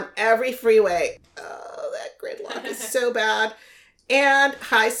traffic on every freeway. Oh, that gridlock is so bad. And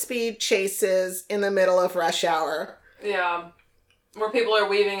high-speed chases in the middle of rush hour. Yeah. Where people are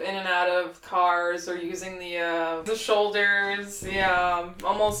weaving in and out of cars or using the shoulders. Yeah.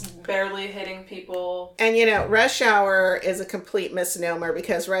 Almost barely hitting people. And, rush hour is a complete misnomer,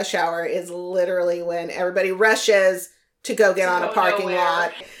 because rush hour is literally when everybody rushes to go get on a parking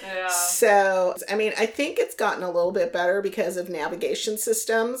lot. Yeah. So, I mean, I think it's gotten a little bit better because of navigation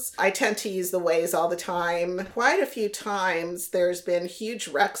systems. I tend to use the Waze all the time. Quite a few times there's been huge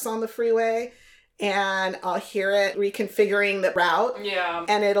wrecks on the freeway, and I'll hear it reconfiguring the route. Yeah.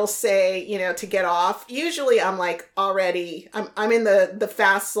 And it'll say, to get off. Usually I'm like already, I'm in the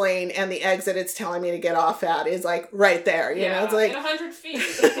fast lane, and the exit it's telling me to get off at is like right there. You know, it's like in 100 feet.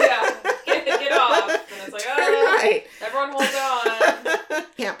 Yeah. Get off. And it's like, right. Everyone hold on.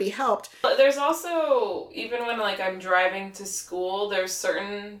 Can't be helped. But there's also, even when like I'm driving to school, there's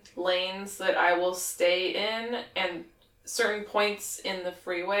certain lanes that I will stay in, and certain points in the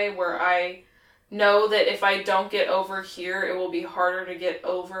freeway where I know that if I don't get over here, it will be harder to get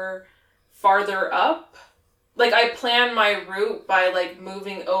over farther up. Like, I plan my route by like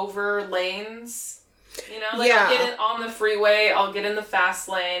moving over lanes. I'll get in on the freeway, I'll get in the fast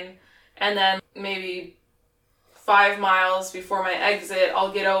lane, and then maybe 5 miles before my exit,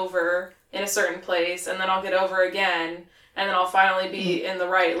 I'll get over in a certain place, and then I'll get over again, and then I'll finally be in the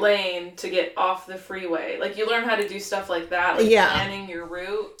right lane to get off the freeway. Like, you learn how to do stuff like that, like planning your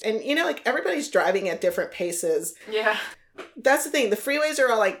route. And, like, everybody's driving at different paces. Yeah. That's the thing. The freeways are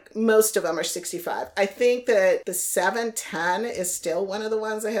all like, most of them are 65. I think that the 710 is still one of the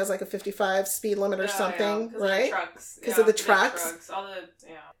ones that has like a 55 speed limit or something, right? Because of the trucks.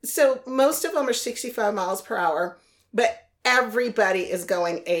 So most of them are 65 miles per hour, but everybody is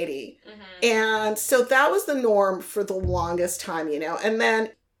going 80. Mm-hmm. And so that was the norm for the longest time, And then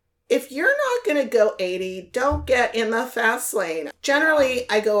if you're not going to go 80, don't get in the fast lane. Generally,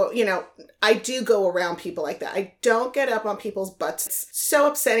 I do go around people like that. I don't get up on people's butts. It's so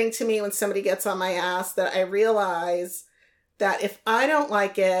upsetting to me when somebody gets on my ass that I realize that if I don't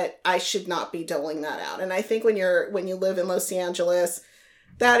like it, I should not be doling that out. And I think when you live in Los Angeles,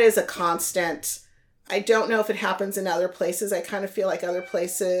 that is a constant. I don't know if it happens in other places. I kind of feel like other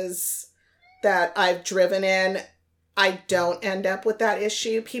places that I've driven in, I don't end up with that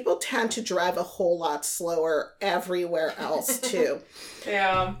issue. People tend to drive a whole lot slower everywhere else too.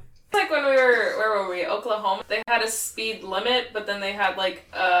 Yeah. Like when where were we? Oklahoma. They had a speed limit, but then they had like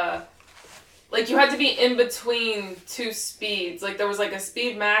you had to be in between two speeds. Like there was like a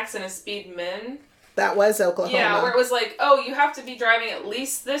speed max and a speed min. That was Oklahoma. Yeah, where it was like, oh, you have to be driving at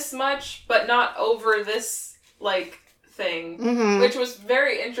least this much, but not over this like thing. Mm-hmm. Which was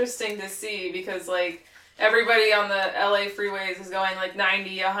very interesting to see because like everybody on the LA freeways is going like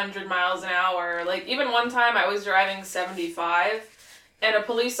 90, 100 miles an hour. Like even one time I was driving 75 and a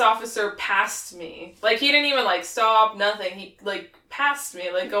police officer passed me. Like he didn't even like stop, nothing. He like passed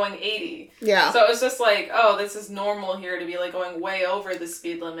me like going 80. Yeah. So it was just like, oh, this is normal here to be like going way over the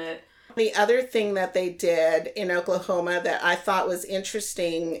speed limit. The other thing that they did in Oklahoma that I thought was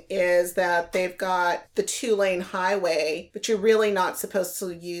interesting is that they've got the 2-lane highway, but you're really not supposed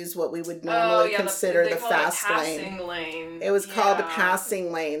to use what we would normally consider the fast lane. It was called the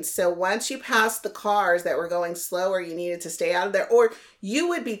passing lane. So once you passed the cars that were going slower, you needed to stay out of there, or you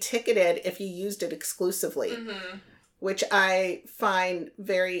would be ticketed if you used it exclusively. Mm-hmm. Which I find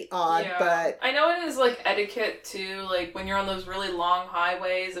very odd, but... I know it is, like, etiquette, too. Like, when you're on those really long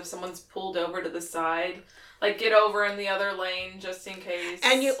highways, if someone's pulled over to the side, like, get over in the other lane just in case.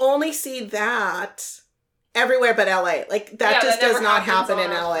 And you only see that everywhere but LA. Like, that just does not happen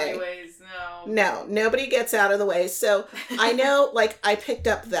in LA. Freeways, no, nobody gets out of the way. So, I know, like, I picked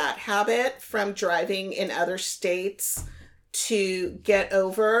up that habit from driving in other states to get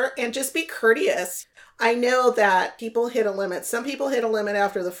over and just be courteous. I know that people hit a limit. Some people hit a limit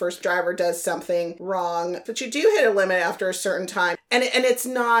after the first driver does something wrong, but you do hit a limit after a certain time. And it's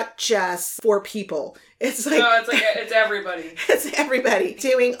not just for people. It's like... No, it's everybody. It's everybody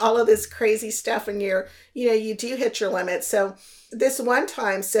doing all of this crazy stuff and you do hit your limit. So this one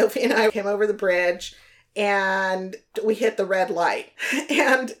time, Sophie and I came over the bridge and we hit the red light.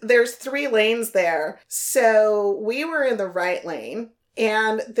 And there's 3 lanes there. So we were in the right lane.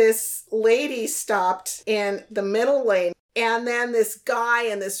 And this lady stopped in the middle lane. And then this guy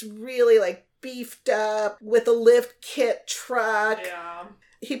in this really like beefed up with a lift kit truck. Yeah.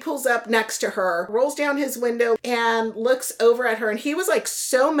 He pulls up next to her, rolls down his window and looks over at her. And he was like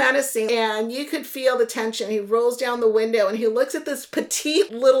so menacing and you could feel the tension. He rolls down the window and he looks at this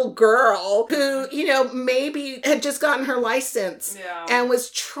petite little girl who, maybe had just gotten her license and was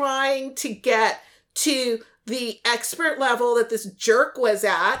trying to get to the expert level that this jerk was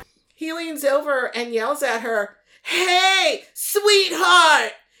at. He leans over and yells at her, "Hey,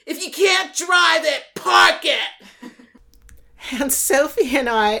 sweetheart, if you can't drive it, park it." And Sophie and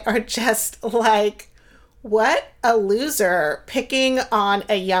I are just like, what a loser picking on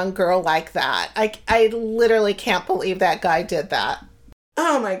a young girl like that. I literally can't believe that guy did that.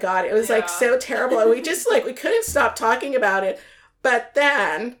 Oh my God, it was like so terrible. And we just we couldn't stop talking about it. But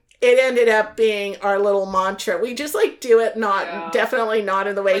then it ended up being our little mantra. We just do it definitely not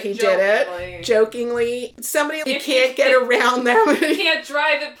in the way he did it. Jokingly. Somebody you can't get around them. You can't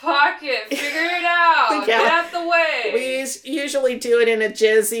drive it, park it. Figure it out. Get out the way. We usually do it in a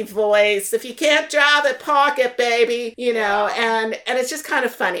jizzy voice. If you can't drive it, park it, baby. And it's just kind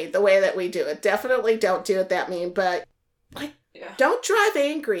of funny the way that we do it. Definitely don't do it that mean, but don't drive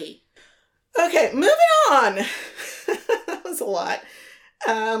angry. Okay, moving on. That was a lot.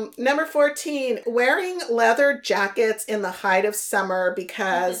 Number 14, wearing leather jackets in the height of summer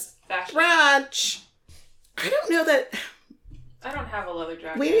because brunch. I don't know that. I don't have a leather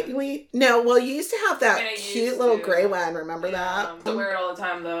jacket. You used to have that cute little gray one. Remember that? I wear it all the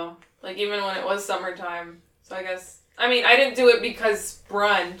time though. Like even when it was summertime. So I guess, I didn't do it because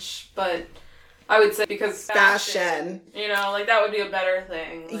brunch, but I would say because fashion. That would be a better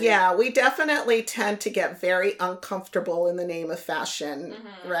thing. Yeah, we definitely tend to get very uncomfortable in the name of fashion,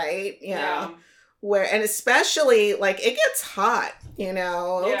 right? Yeah. And especially, it gets hot,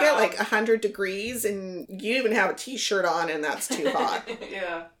 it'll get 100 degrees and you even have a t-shirt on and that's too hot.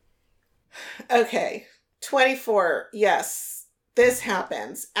 Yeah. Okay, 24, yes, this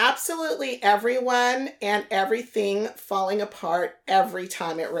happens. Absolutely everyone and everything falling apart every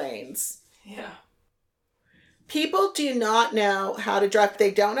time it rains. Yeah. People do not know how to drive.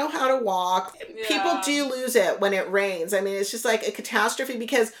 They don't know how to walk. Yeah. People do lose it when it rains. I mean, it's just like a catastrophe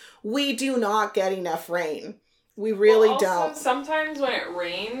because we do not get enough rain. We really don't. Sometimes when it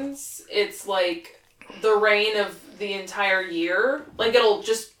rains, it's like the rain of the entire year. Like, it'll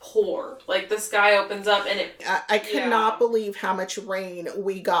just pour. Like, the sky opens up and it... I cannot believe how much rain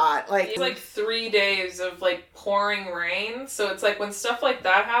we got. Like, it's like 3 days of, like, pouring rain. So it's like when stuff like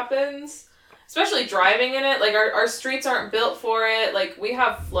that happens... Especially driving in it, like, our streets aren't built for it. Like, we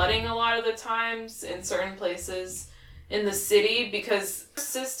have flooding a lot of the times in certain places in the city because the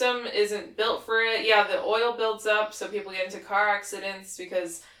system isn't built for it. Yeah, the oil builds up, so people get into car accidents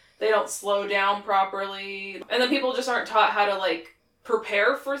because they don't slow down properly. And then people just aren't taught how to, like,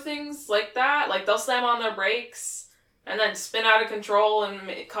 prepare for things like that. Like, they'll slam on their brakes and then spin out of control and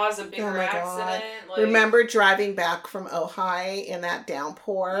cause a bigger accident. Like, remember driving back from Ojai in that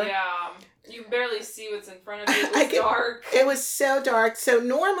downpour? Yeah. You barely see what's in front of you. It was dark. It was so dark. So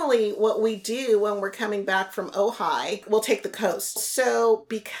normally what we do when we're coming back from Ojai, we'll take the coast. So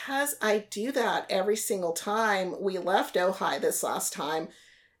because I do that every single time, we left Ojai this last time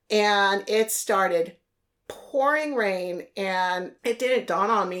and it started pouring rain and it didn't dawn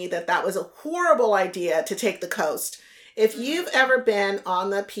on me that that was a horrible idea to take the coast. If you've ever been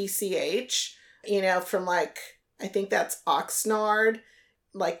on the PCH, you know, from like, I think that's Oxnard,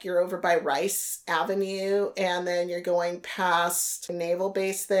 like you're over by Rice Avenue and then you're going past Naval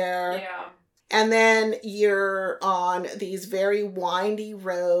Base there. Yeah. And then you're on these very windy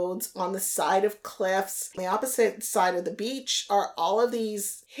roads on the side of cliffs. On the opposite side of the beach are all of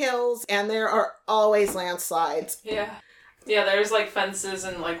these hills and there are always landslides. Yeah. Yeah, there's like fences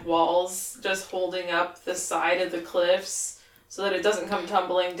and like walls just holding up the side of the cliffs so that it doesn't come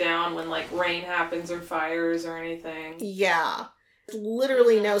tumbling down when like rain happens or fires or anything. Yeah.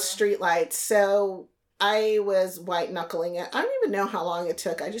 Literally no streetlights. So I was white knuckling it. I don't even know how long it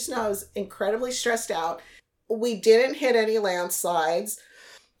took. I just know I was incredibly stressed out. We didn't hit any landslides.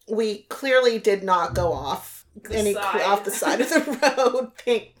 We clearly did not go off off the side of the road,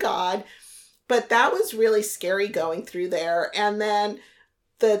 thank God. But that was really scary going through there. And then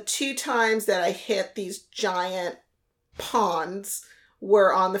the 2 times that I hit these giant ponds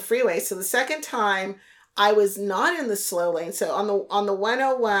were on the freeway. So the second time I was not in the slow lane. So on the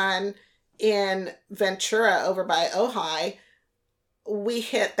 101 in Ventura over by Ojai, we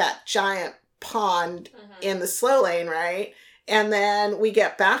hit that giant pond in the slow lane, right? And then we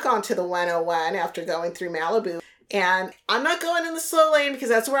get back onto the 101 after going through Malibu. And I'm not going in the slow lane because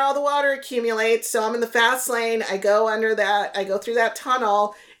that's where all the water accumulates. So I'm in the fast lane. I go under that. I go through that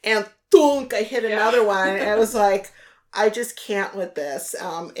tunnel and thunk, I hit another one. And it was like, I just can't with this.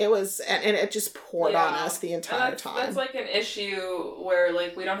 It was, and it just poured on us the entire time. That's like an issue where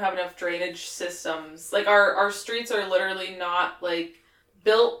like we don't have enough drainage systems. Like our streets are literally not like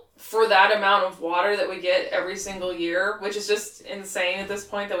built for that amount of water that we get every single year, which is just insane at this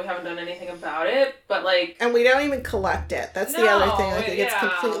point that we haven't done anything about it. But like, and we don't even collect it. That's the other thing. Like it gets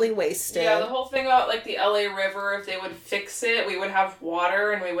completely wasted. Yeah, the whole thing about like the LA River, if they would fix it, we would have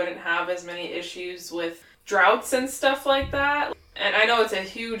water and we wouldn't have as many issues with droughts and stuff like that. And I know it's a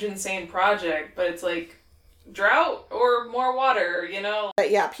huge, insane project, but it's like drought or more water, you know? But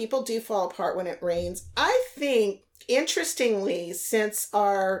yeah, people do fall apart when it rains. I think, interestingly, since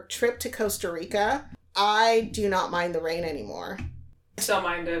our trip to Costa Rica, I do not mind the rain anymore. I still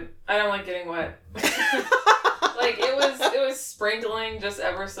mind it. I don't like getting wet. Like, it was sprinkling just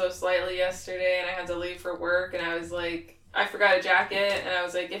ever so slightly yesterday, and I had to leave for work, and I was like, I forgot a jacket, and I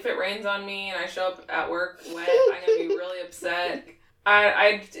was like, if it rains on me and I show up at work wet, I'm gonna be really upset.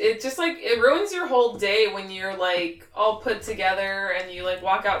 It just like, it ruins your whole day when you're like all put together and you like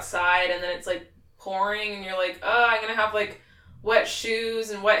walk outside and then it's like pouring and you're like, oh, I'm gonna have like wet shoes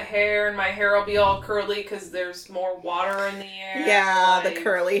and wet hair and my hair will be all curly because there's more water in the air. Yeah, like, the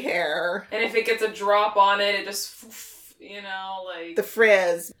curly hair. And if it gets a drop on it, it just... You know, like... The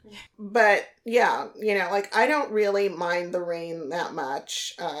frizz. But, yeah, you know, like, I don't really mind the rain that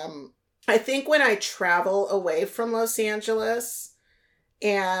much. I think when I travel away from Los Angeles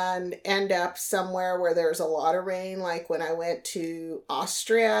and end up somewhere where there's a lot of rain, like when I went to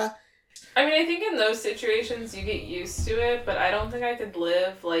Austria... I mean, I think in those situations you get used to it, but I don't think I could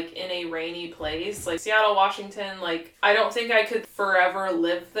live, like, in a rainy place. Like, Seattle, Washington, like, I don't think I could forever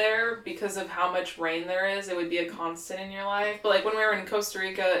live there because of how much rain there is. It would be a constant in your life. But, like, when we were in Costa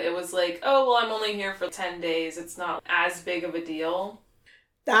Rica, it was like, oh, well, I'm only here for 10 days. It's not as big of a deal.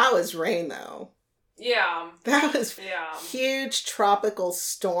 That was rain, though. Yeah. That was huge tropical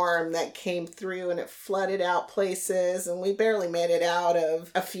storm that came through and it flooded out places and we barely made it out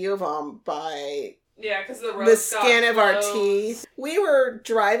of a few of them by Yeah, because the skin of our teeth. We were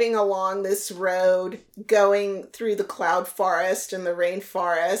driving along this road, going through the cloud forest and the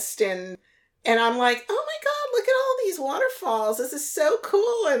rainforest, and I'm like, oh my God, look at all these waterfalls. This is so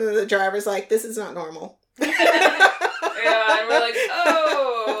cool. And then the driver's like, this is not normal. Yeah, and we're like,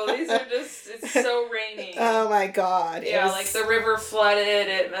 oh, these are just, it's so rainy. Oh my God. Yeah, like the river flooded,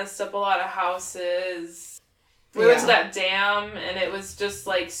 it messed up a lot of houses. We went to that dam, and it was just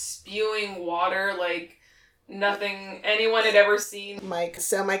like spewing water like nothing anyone had ever seen.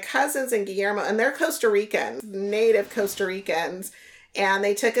 So my cousins and Guillermo, and they're Costa Ricans, native Costa Ricans, and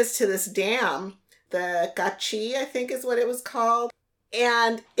they took us to this dam, the Gachi, I think is what it was called.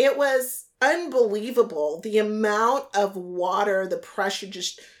 And it was unbelievable. The amount of water, the pressure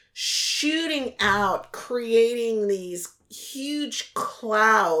just shooting out, creating these huge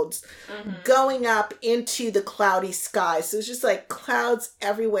clouds going up into the cloudy sky. So it's just like clouds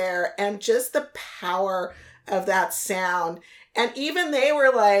everywhere, and just the power of that sound. And even they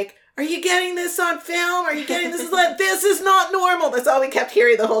were like, are you getting this on film? Are you getting this? This is not normal. That's all we kept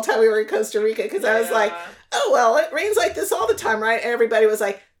hearing the whole time we were in Costa Rica. Because I was like, oh, well, it rains like this all the time, right? And everybody was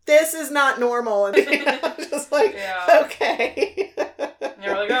like, this is not normal. And I was just like, okay.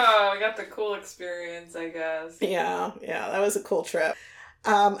 You're like, oh, we got the cool experience, I guess. Yeah, that was a cool trip.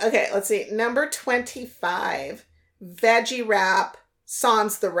 Okay, let's see. Number 25, veggie wrap,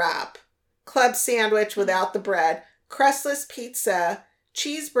 sans the wrap, club sandwich without the bread, crustless pizza,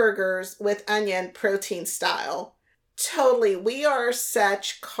 cheeseburgers with onion, protein style. Totally. We are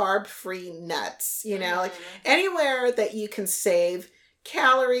such carb-free nuts, like anywhere that you can save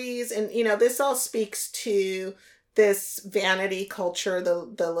calories. And, this all speaks to this vanity culture,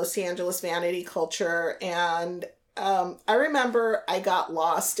 the Los Angeles vanity culture. And I remember I got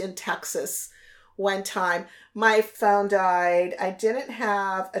lost in Texas one time. My phone died. I didn't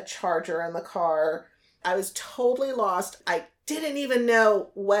have a charger in the car. I was totally lost. I didn't even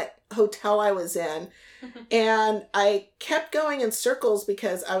know what hotel I was in. And I kept going in circles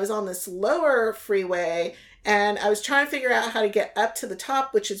because I was on this lower freeway, and I was trying to figure out how to get up to the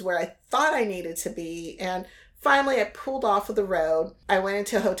top, which is where I thought I needed to be. And finally I pulled off of the road. I went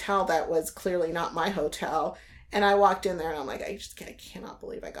into a hotel that was clearly not my hotel. And I walked in there, and I'm like, I cannot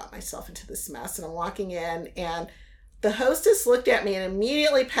believe I got myself into this mess. And I'm walking in, and the hostess looked at me and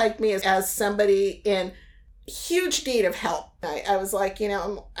immediately pegged me as somebody in huge need of help. I was like,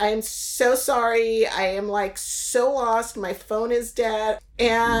 I'm so sorry. I am like so lost. My phone is dead.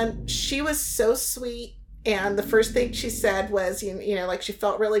 And she was so sweet. And the first thing she said was, like she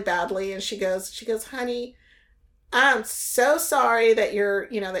felt really badly. And she goes, honey, I'm so sorry that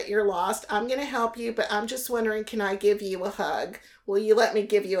you're lost. I'm going to help you, but I'm just wondering, can I give you a hug? Will you let me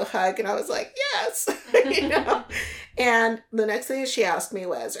give you a hug? And I was like, yes. And the next thing she asked me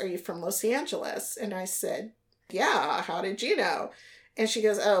was, are you from Los Angeles? And I said, yeah. How did you know? And she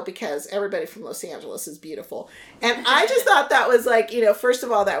goes, oh, because everybody from Los Angeles is beautiful. And I just thought that was like, first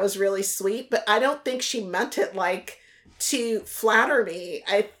of all, that was really sweet, but I don't think she meant it like to flatter me.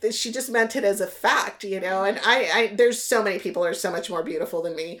 She just meant it as a fact, and I there's so many people who are so much more beautiful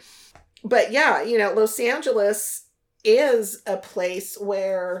than me. But yeah, Los Angeles is a place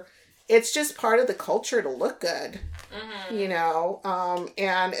where it's just part of the culture to look good,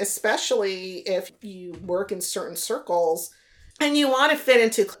 and especially if you work in certain circles and you want to fit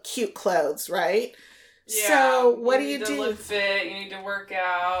into cute clothes, right? Yeah, so what do you do? You need to look fit, you need to work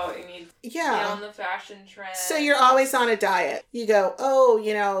out, you need to be on the fashion trend. So you're always on a diet. You go,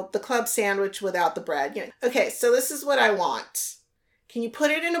 the club sandwich without the bread. Okay, so this is what I want. Can you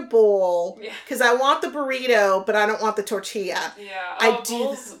put it in a bowl? Because I want the burrito, but I don't want the tortilla. Yeah.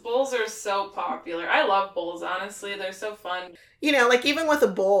 Bowls are so popular. I love bowls, honestly. They're so fun. Like even with a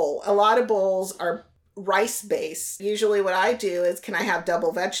bowl, a lot of bowls are rice-based. Usually what I do is, can I have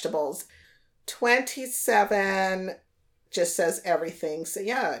double vegetables? 27 just says everything. So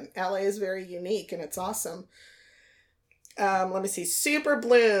yeah, LA is very unique and it's awesome. Let me see. Super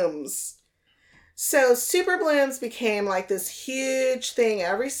Blooms. So Super Blooms became like this huge thing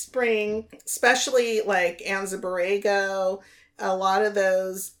every spring, especially like Anza Borrego. A lot of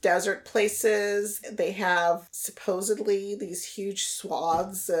those desert places, they have supposedly these huge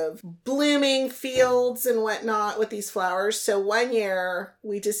swaths of blooming fields and whatnot with these flowers. So one year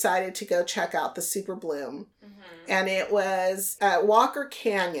we decided to go check out the Super Bloom. And it was at Walker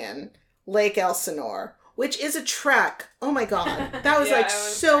Canyon, Lake Elsinore, which is a trek. Oh my God. That was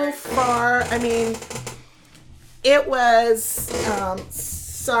so far. I mean, it was,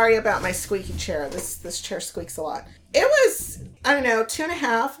 sorry about my squeaky chair. This chair squeaks a lot. It was, I don't know,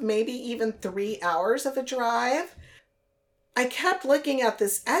 2.5, maybe even 3 hours of a drive. I kept looking at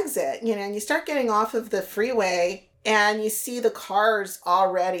this exit, and you start getting off of the freeway and you see the cars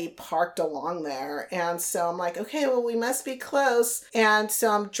already parked along there. And so I'm like, okay, well, we must be close. And so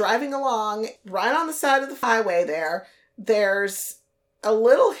I'm driving along right on the side of the highway there. There's a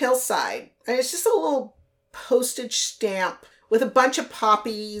little hillside, and it's just a little postage stamp with a bunch of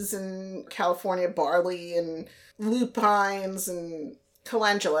poppies and California barley and lupines and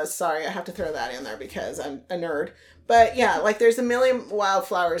calendulas. Sorry, I have to throw that in there because I'm a nerd. But yeah, like there's a million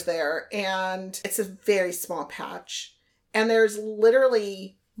wildflowers there, and it's a very small patch. And there's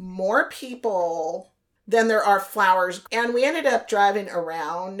literally more people than there are flowers. And we ended up driving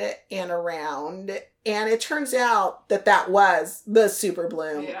around and around, and it turns out that was the super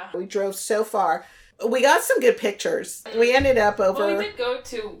bloom. Yeah. We drove so far. We got some good pictures. We ended up over... Well, we did go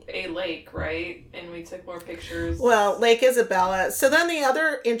to a lake, right? And we took more pictures. Well, Lake Isabella. So then the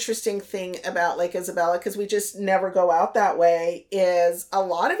other interesting thing about Lake Isabella, because we just never go out that way, is a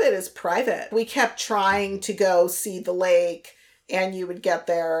lot of it is private. We kept trying to go see the lake, and you would get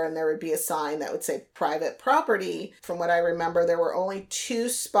there and there would be a sign that would say private property. From what I remember, there were only 2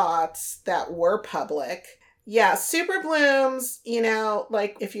 spots that were public. Yeah, super blooms,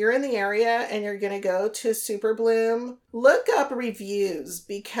 like if you're in the area and you're going to go to super bloom, look up reviews,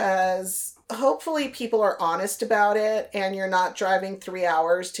 because hopefully people are honest about it and you're not driving 3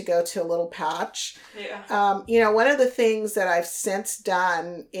 hours to go to a little patch. Yeah. One of the things that I've since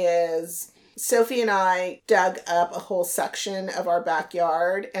done is Sophie and I dug up a whole section of our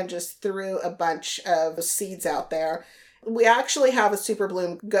backyard and just threw a bunch of seeds out there. We actually have a super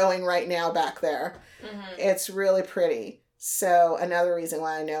bloom going right now back there. Mm-hmm. It's really pretty. So another reason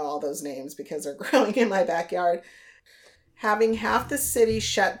why I know all those names, because they're growing in my backyard. Having half the city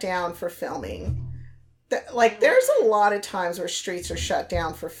shut down for filming. There's a lot of times where streets are shut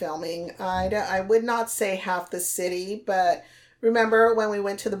down for filming. I would not say half the city, but remember when we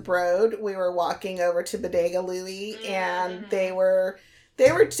went to the Broad, we were walking over to Bodega Louie, and they were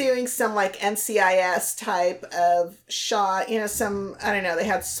doing some like NCIS type of shot, some, I don't know, they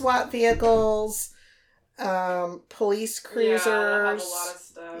had SWAT vehicles, police cruisers. Yeah, have a lot of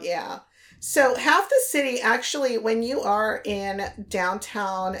stuff. Yeah. So half the city, actually, when you are in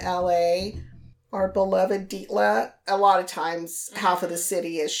downtown LA, our beloved Dietla, a lot of times half of the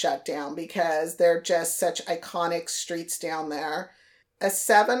city is shut down because they're just such iconic streets down there. A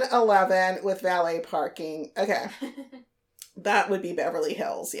 7-Eleven with valet parking. Okay. That would be Beverly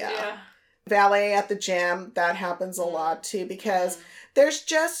Hills, yeah. Valet at the gym, that happens a lot too, because there's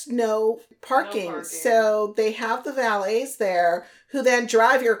just no parking. So they have the valets there who then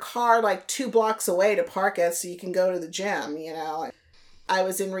drive your car like 2 blocks away to park it so you can go to the gym, I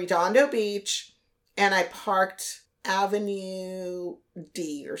was in Redondo Beach and I parked Avenue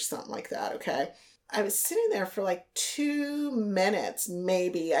D or something like that, okay? I was sitting there for like 2 minutes,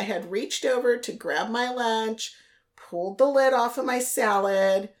 maybe. I had reached over to grab my lunch, pulled the lid off of my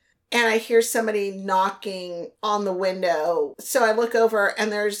salad, and I hear somebody knocking on the window. So I look over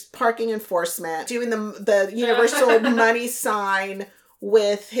and there's parking enforcement doing the universal money sign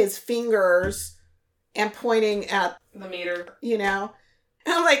with his fingers and pointing at the meter. And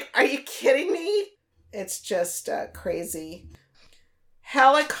I'm like, are you kidding me? It's just crazy.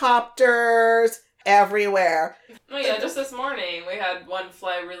 Helicopters everywhere. Oh yeah, just this morning we had one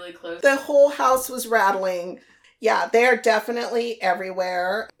fly really close. The whole house was rattling. Yeah, they're definitely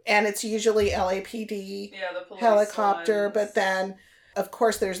everywhere. And it's usually LAPD the police helicopter. ones. But then, of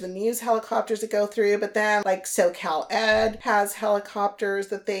course, there's the news helicopters that go through. But then, like, SoCal Ed has helicopters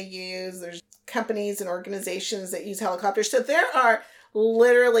that they use. There's companies and organizations that use helicopters. So there are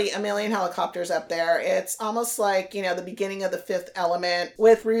literally a million helicopters up there. It's almost like, the beginning of The Fifth Element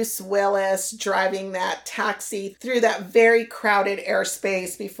with Bruce Willis driving that taxi through that very crowded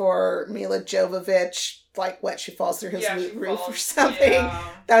airspace before Mila Jovovich, she falls through his roof or something. Yeah.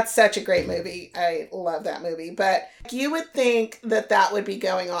 That's such a great movie. I love that movie. But you would think that would be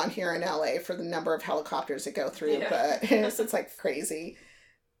going on here in LA for the number of helicopters that go through, but it's like crazy.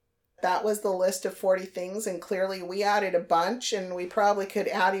 That was the list of 40 things, and clearly we added a bunch, and we probably could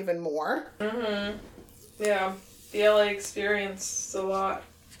add even more. Mm-hmm. Yeah, the LA experience a lot.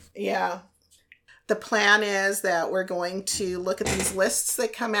 Yeah. The plan is that we're going to look at these lists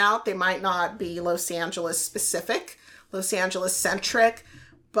that come out. They might not be Los Angeles specific, Los Angeles centric,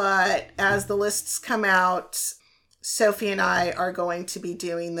 but as the lists come out, Sophie and I are going to be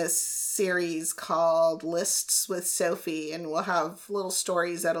doing this series called Lists with Sophie, and we'll have little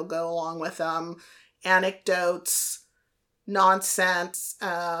stories that'll go along with them, anecdotes, nonsense.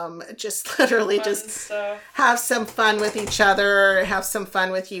 Just literally Fun just stuff. have some fun with each other, have some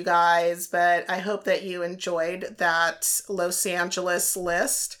fun with you guys. But I hope that you enjoyed that Los Angeles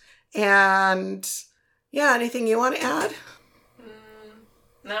list. And yeah, anything you want to add?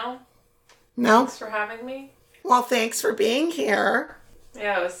 No. No? Thanks for having me. Well, thanks for being here.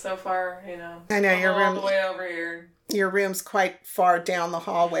 Yeah, it was so far, I know your room. all the way over here. Your room's quite far down the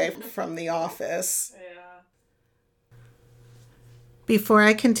hallway from the office. Yeah. Before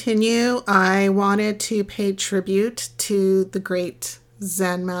I continue, I wanted to pay tribute to the great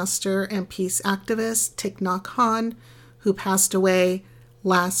Zen master and peace activist Thich Nhat Hanh, who passed away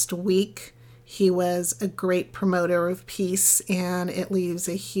last week. He was a great promoter of peace, and it leaves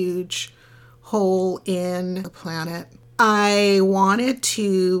a huge hole in the planet. I wanted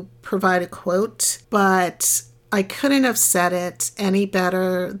to provide a quote, but I couldn't have said it any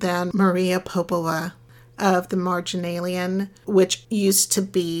better than Maria Popova of the Marginalian, which used to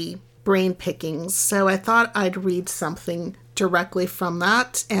be Brain Pickings. So I thought I'd read something directly from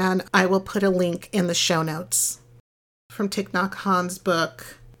that, and I will put a link in the show notes. From Thich Nhat Hanh's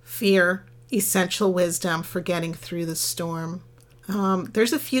book, Fear, Essential Wisdom for Getting Through the Storm.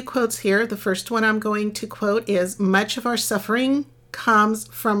 There's a few quotes here. The first one I'm going to quote is, "Much of our suffering comes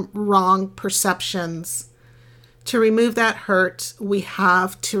from wrong perceptions. To remove that hurt, we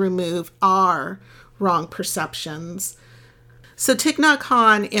have to remove our wrong perceptions." So Thich Nhat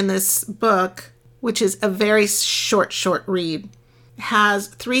Hanh in this book, which is a very short read, has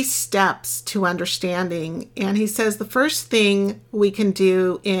 3 steps to understanding. And he says the first thing we can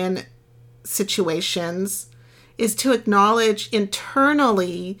do in situations is to acknowledge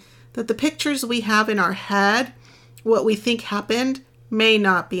internally that the pictures we have in our head, what we think happened, may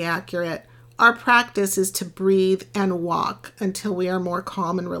not be accurate. Our practice is to breathe and walk until we are more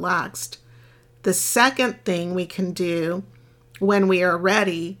calm and relaxed. The second thing we can do when we are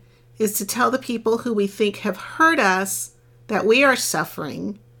ready is to tell the people who we think have hurt us that we are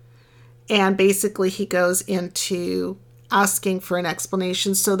suffering. And basically he goes into asking for an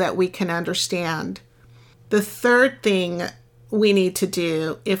explanation so that we can understand. The third thing we need to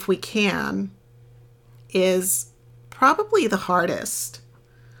do, if we can, is probably the hardest.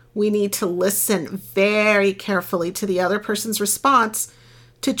 We need to listen very carefully to the other person's response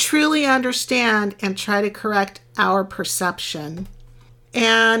to truly understand and try to correct our perception.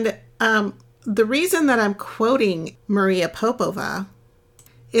 And the reason that I'm quoting Maria Popova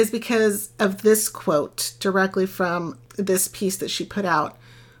is because of this quote directly from this piece that she put out.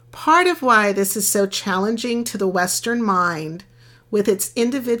 Part of why this is so challenging to the Western mind with its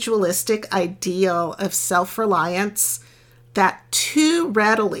individualistic ideal of self-reliance that too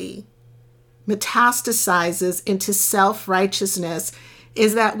readily metastasizes into self-righteousness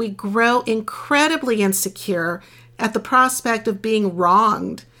is that we grow incredibly insecure at the prospect of being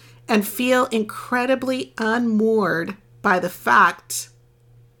wronged and feel incredibly unmoored by the fact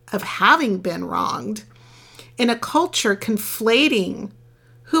of having been wronged. In a culture conflating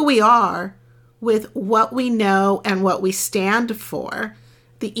who we are with what we know and what we stand for,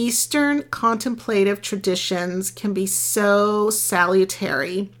 the Eastern contemplative traditions can be so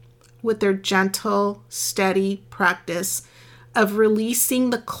salutary with their gentle, steady practice of releasing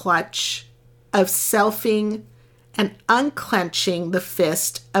the clutch of selfing and unclenching the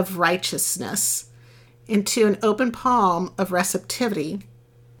fist of righteousness into an open palm of receptivity.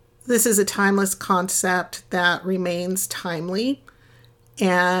 This is a timeless concept that remains timely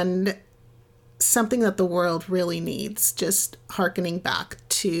and something that the world really needs. Just hearkening back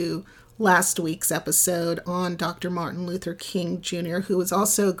to last week's episode on Dr. Martin Luther King Jr., who was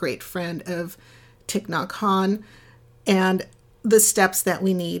also a great friend of Thich Nhat Hanh, and the steps that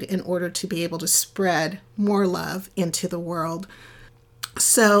we need in order to be able to spread more love into the world.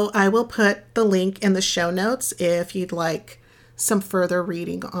 So I will put the link in the show notes if you'd like some further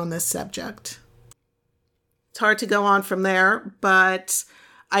reading on this subject. It's hard to go on from there, but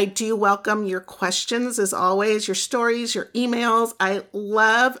I do welcome your questions as always, your stories, your emails. I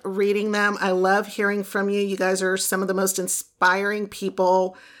love reading them. I love hearing from you. You guys are some of the most inspiring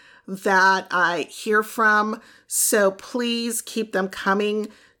people that I hear from. So please keep them coming.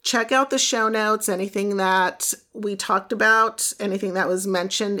 Check out the show notes. Anything that we talked about, anything that was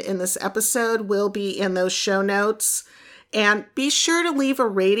mentioned in this episode will be in those show notes. And be sure to leave a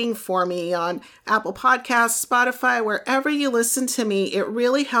rating for me on Apple Podcasts, Spotify, wherever you listen to me. It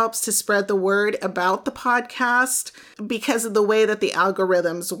really helps to spread the word about the podcast because of the way that the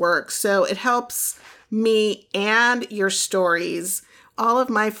algorithms work. So it helps me and your stories all of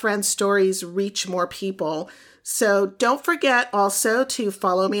my friends' stories reach more people. So don't forget also to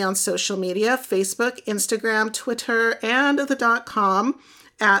follow me on social media, Facebook, Instagram, Twitter, and the .com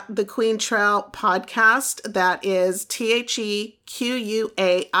at the Queen Trail Podcast. That is TheQuinTrelle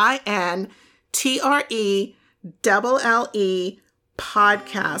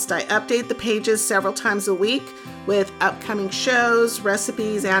Podcast. I update the pages several times a week with upcoming shows,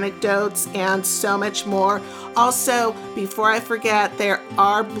 recipes, anecdotes, and so much more. Also, before I forget, there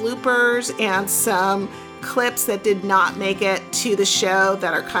are bloopers and some clips that did not make it to the show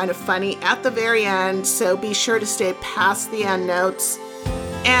that are kind of funny at the very end, so be sure to stay past the end notes.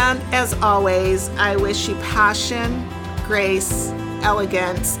 And as always, I wish you passion, grace,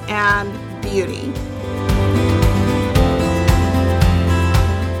 elegance, and beauty.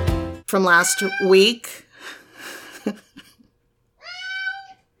 From last week,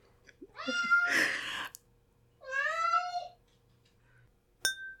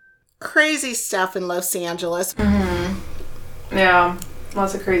 crazy stuff in Los Angeles. Yeah,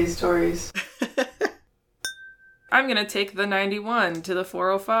 lots of crazy stories. I'm going to take the 91 to the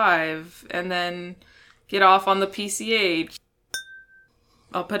 405 and then get off on the PCH.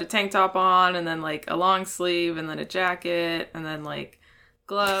 I'll put a tank top on and then like a long sleeve and then a jacket and then like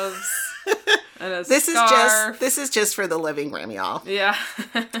gloves and a scarf. This is just for the living room, y'all. Yeah.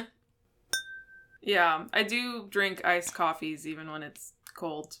 Yeah, I do drink iced coffees even when it's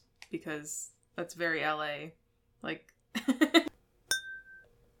cold because that's very LA. Like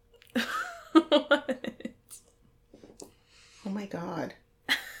what? Oh my God.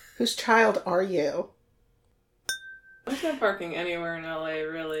 Whose child are you? There's no parking anywhere in LA,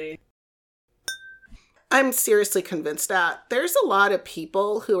 really. I'm seriously convinced that there's a lot of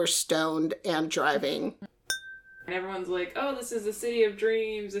people who are stoned and driving. And everyone's like, oh, this is the city of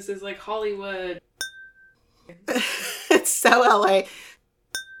dreams. This is like Hollywood. It's so LA.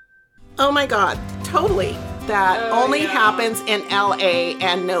 Oh my God, totally. That only happens in LA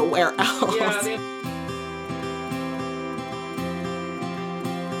and nowhere else. Yeah,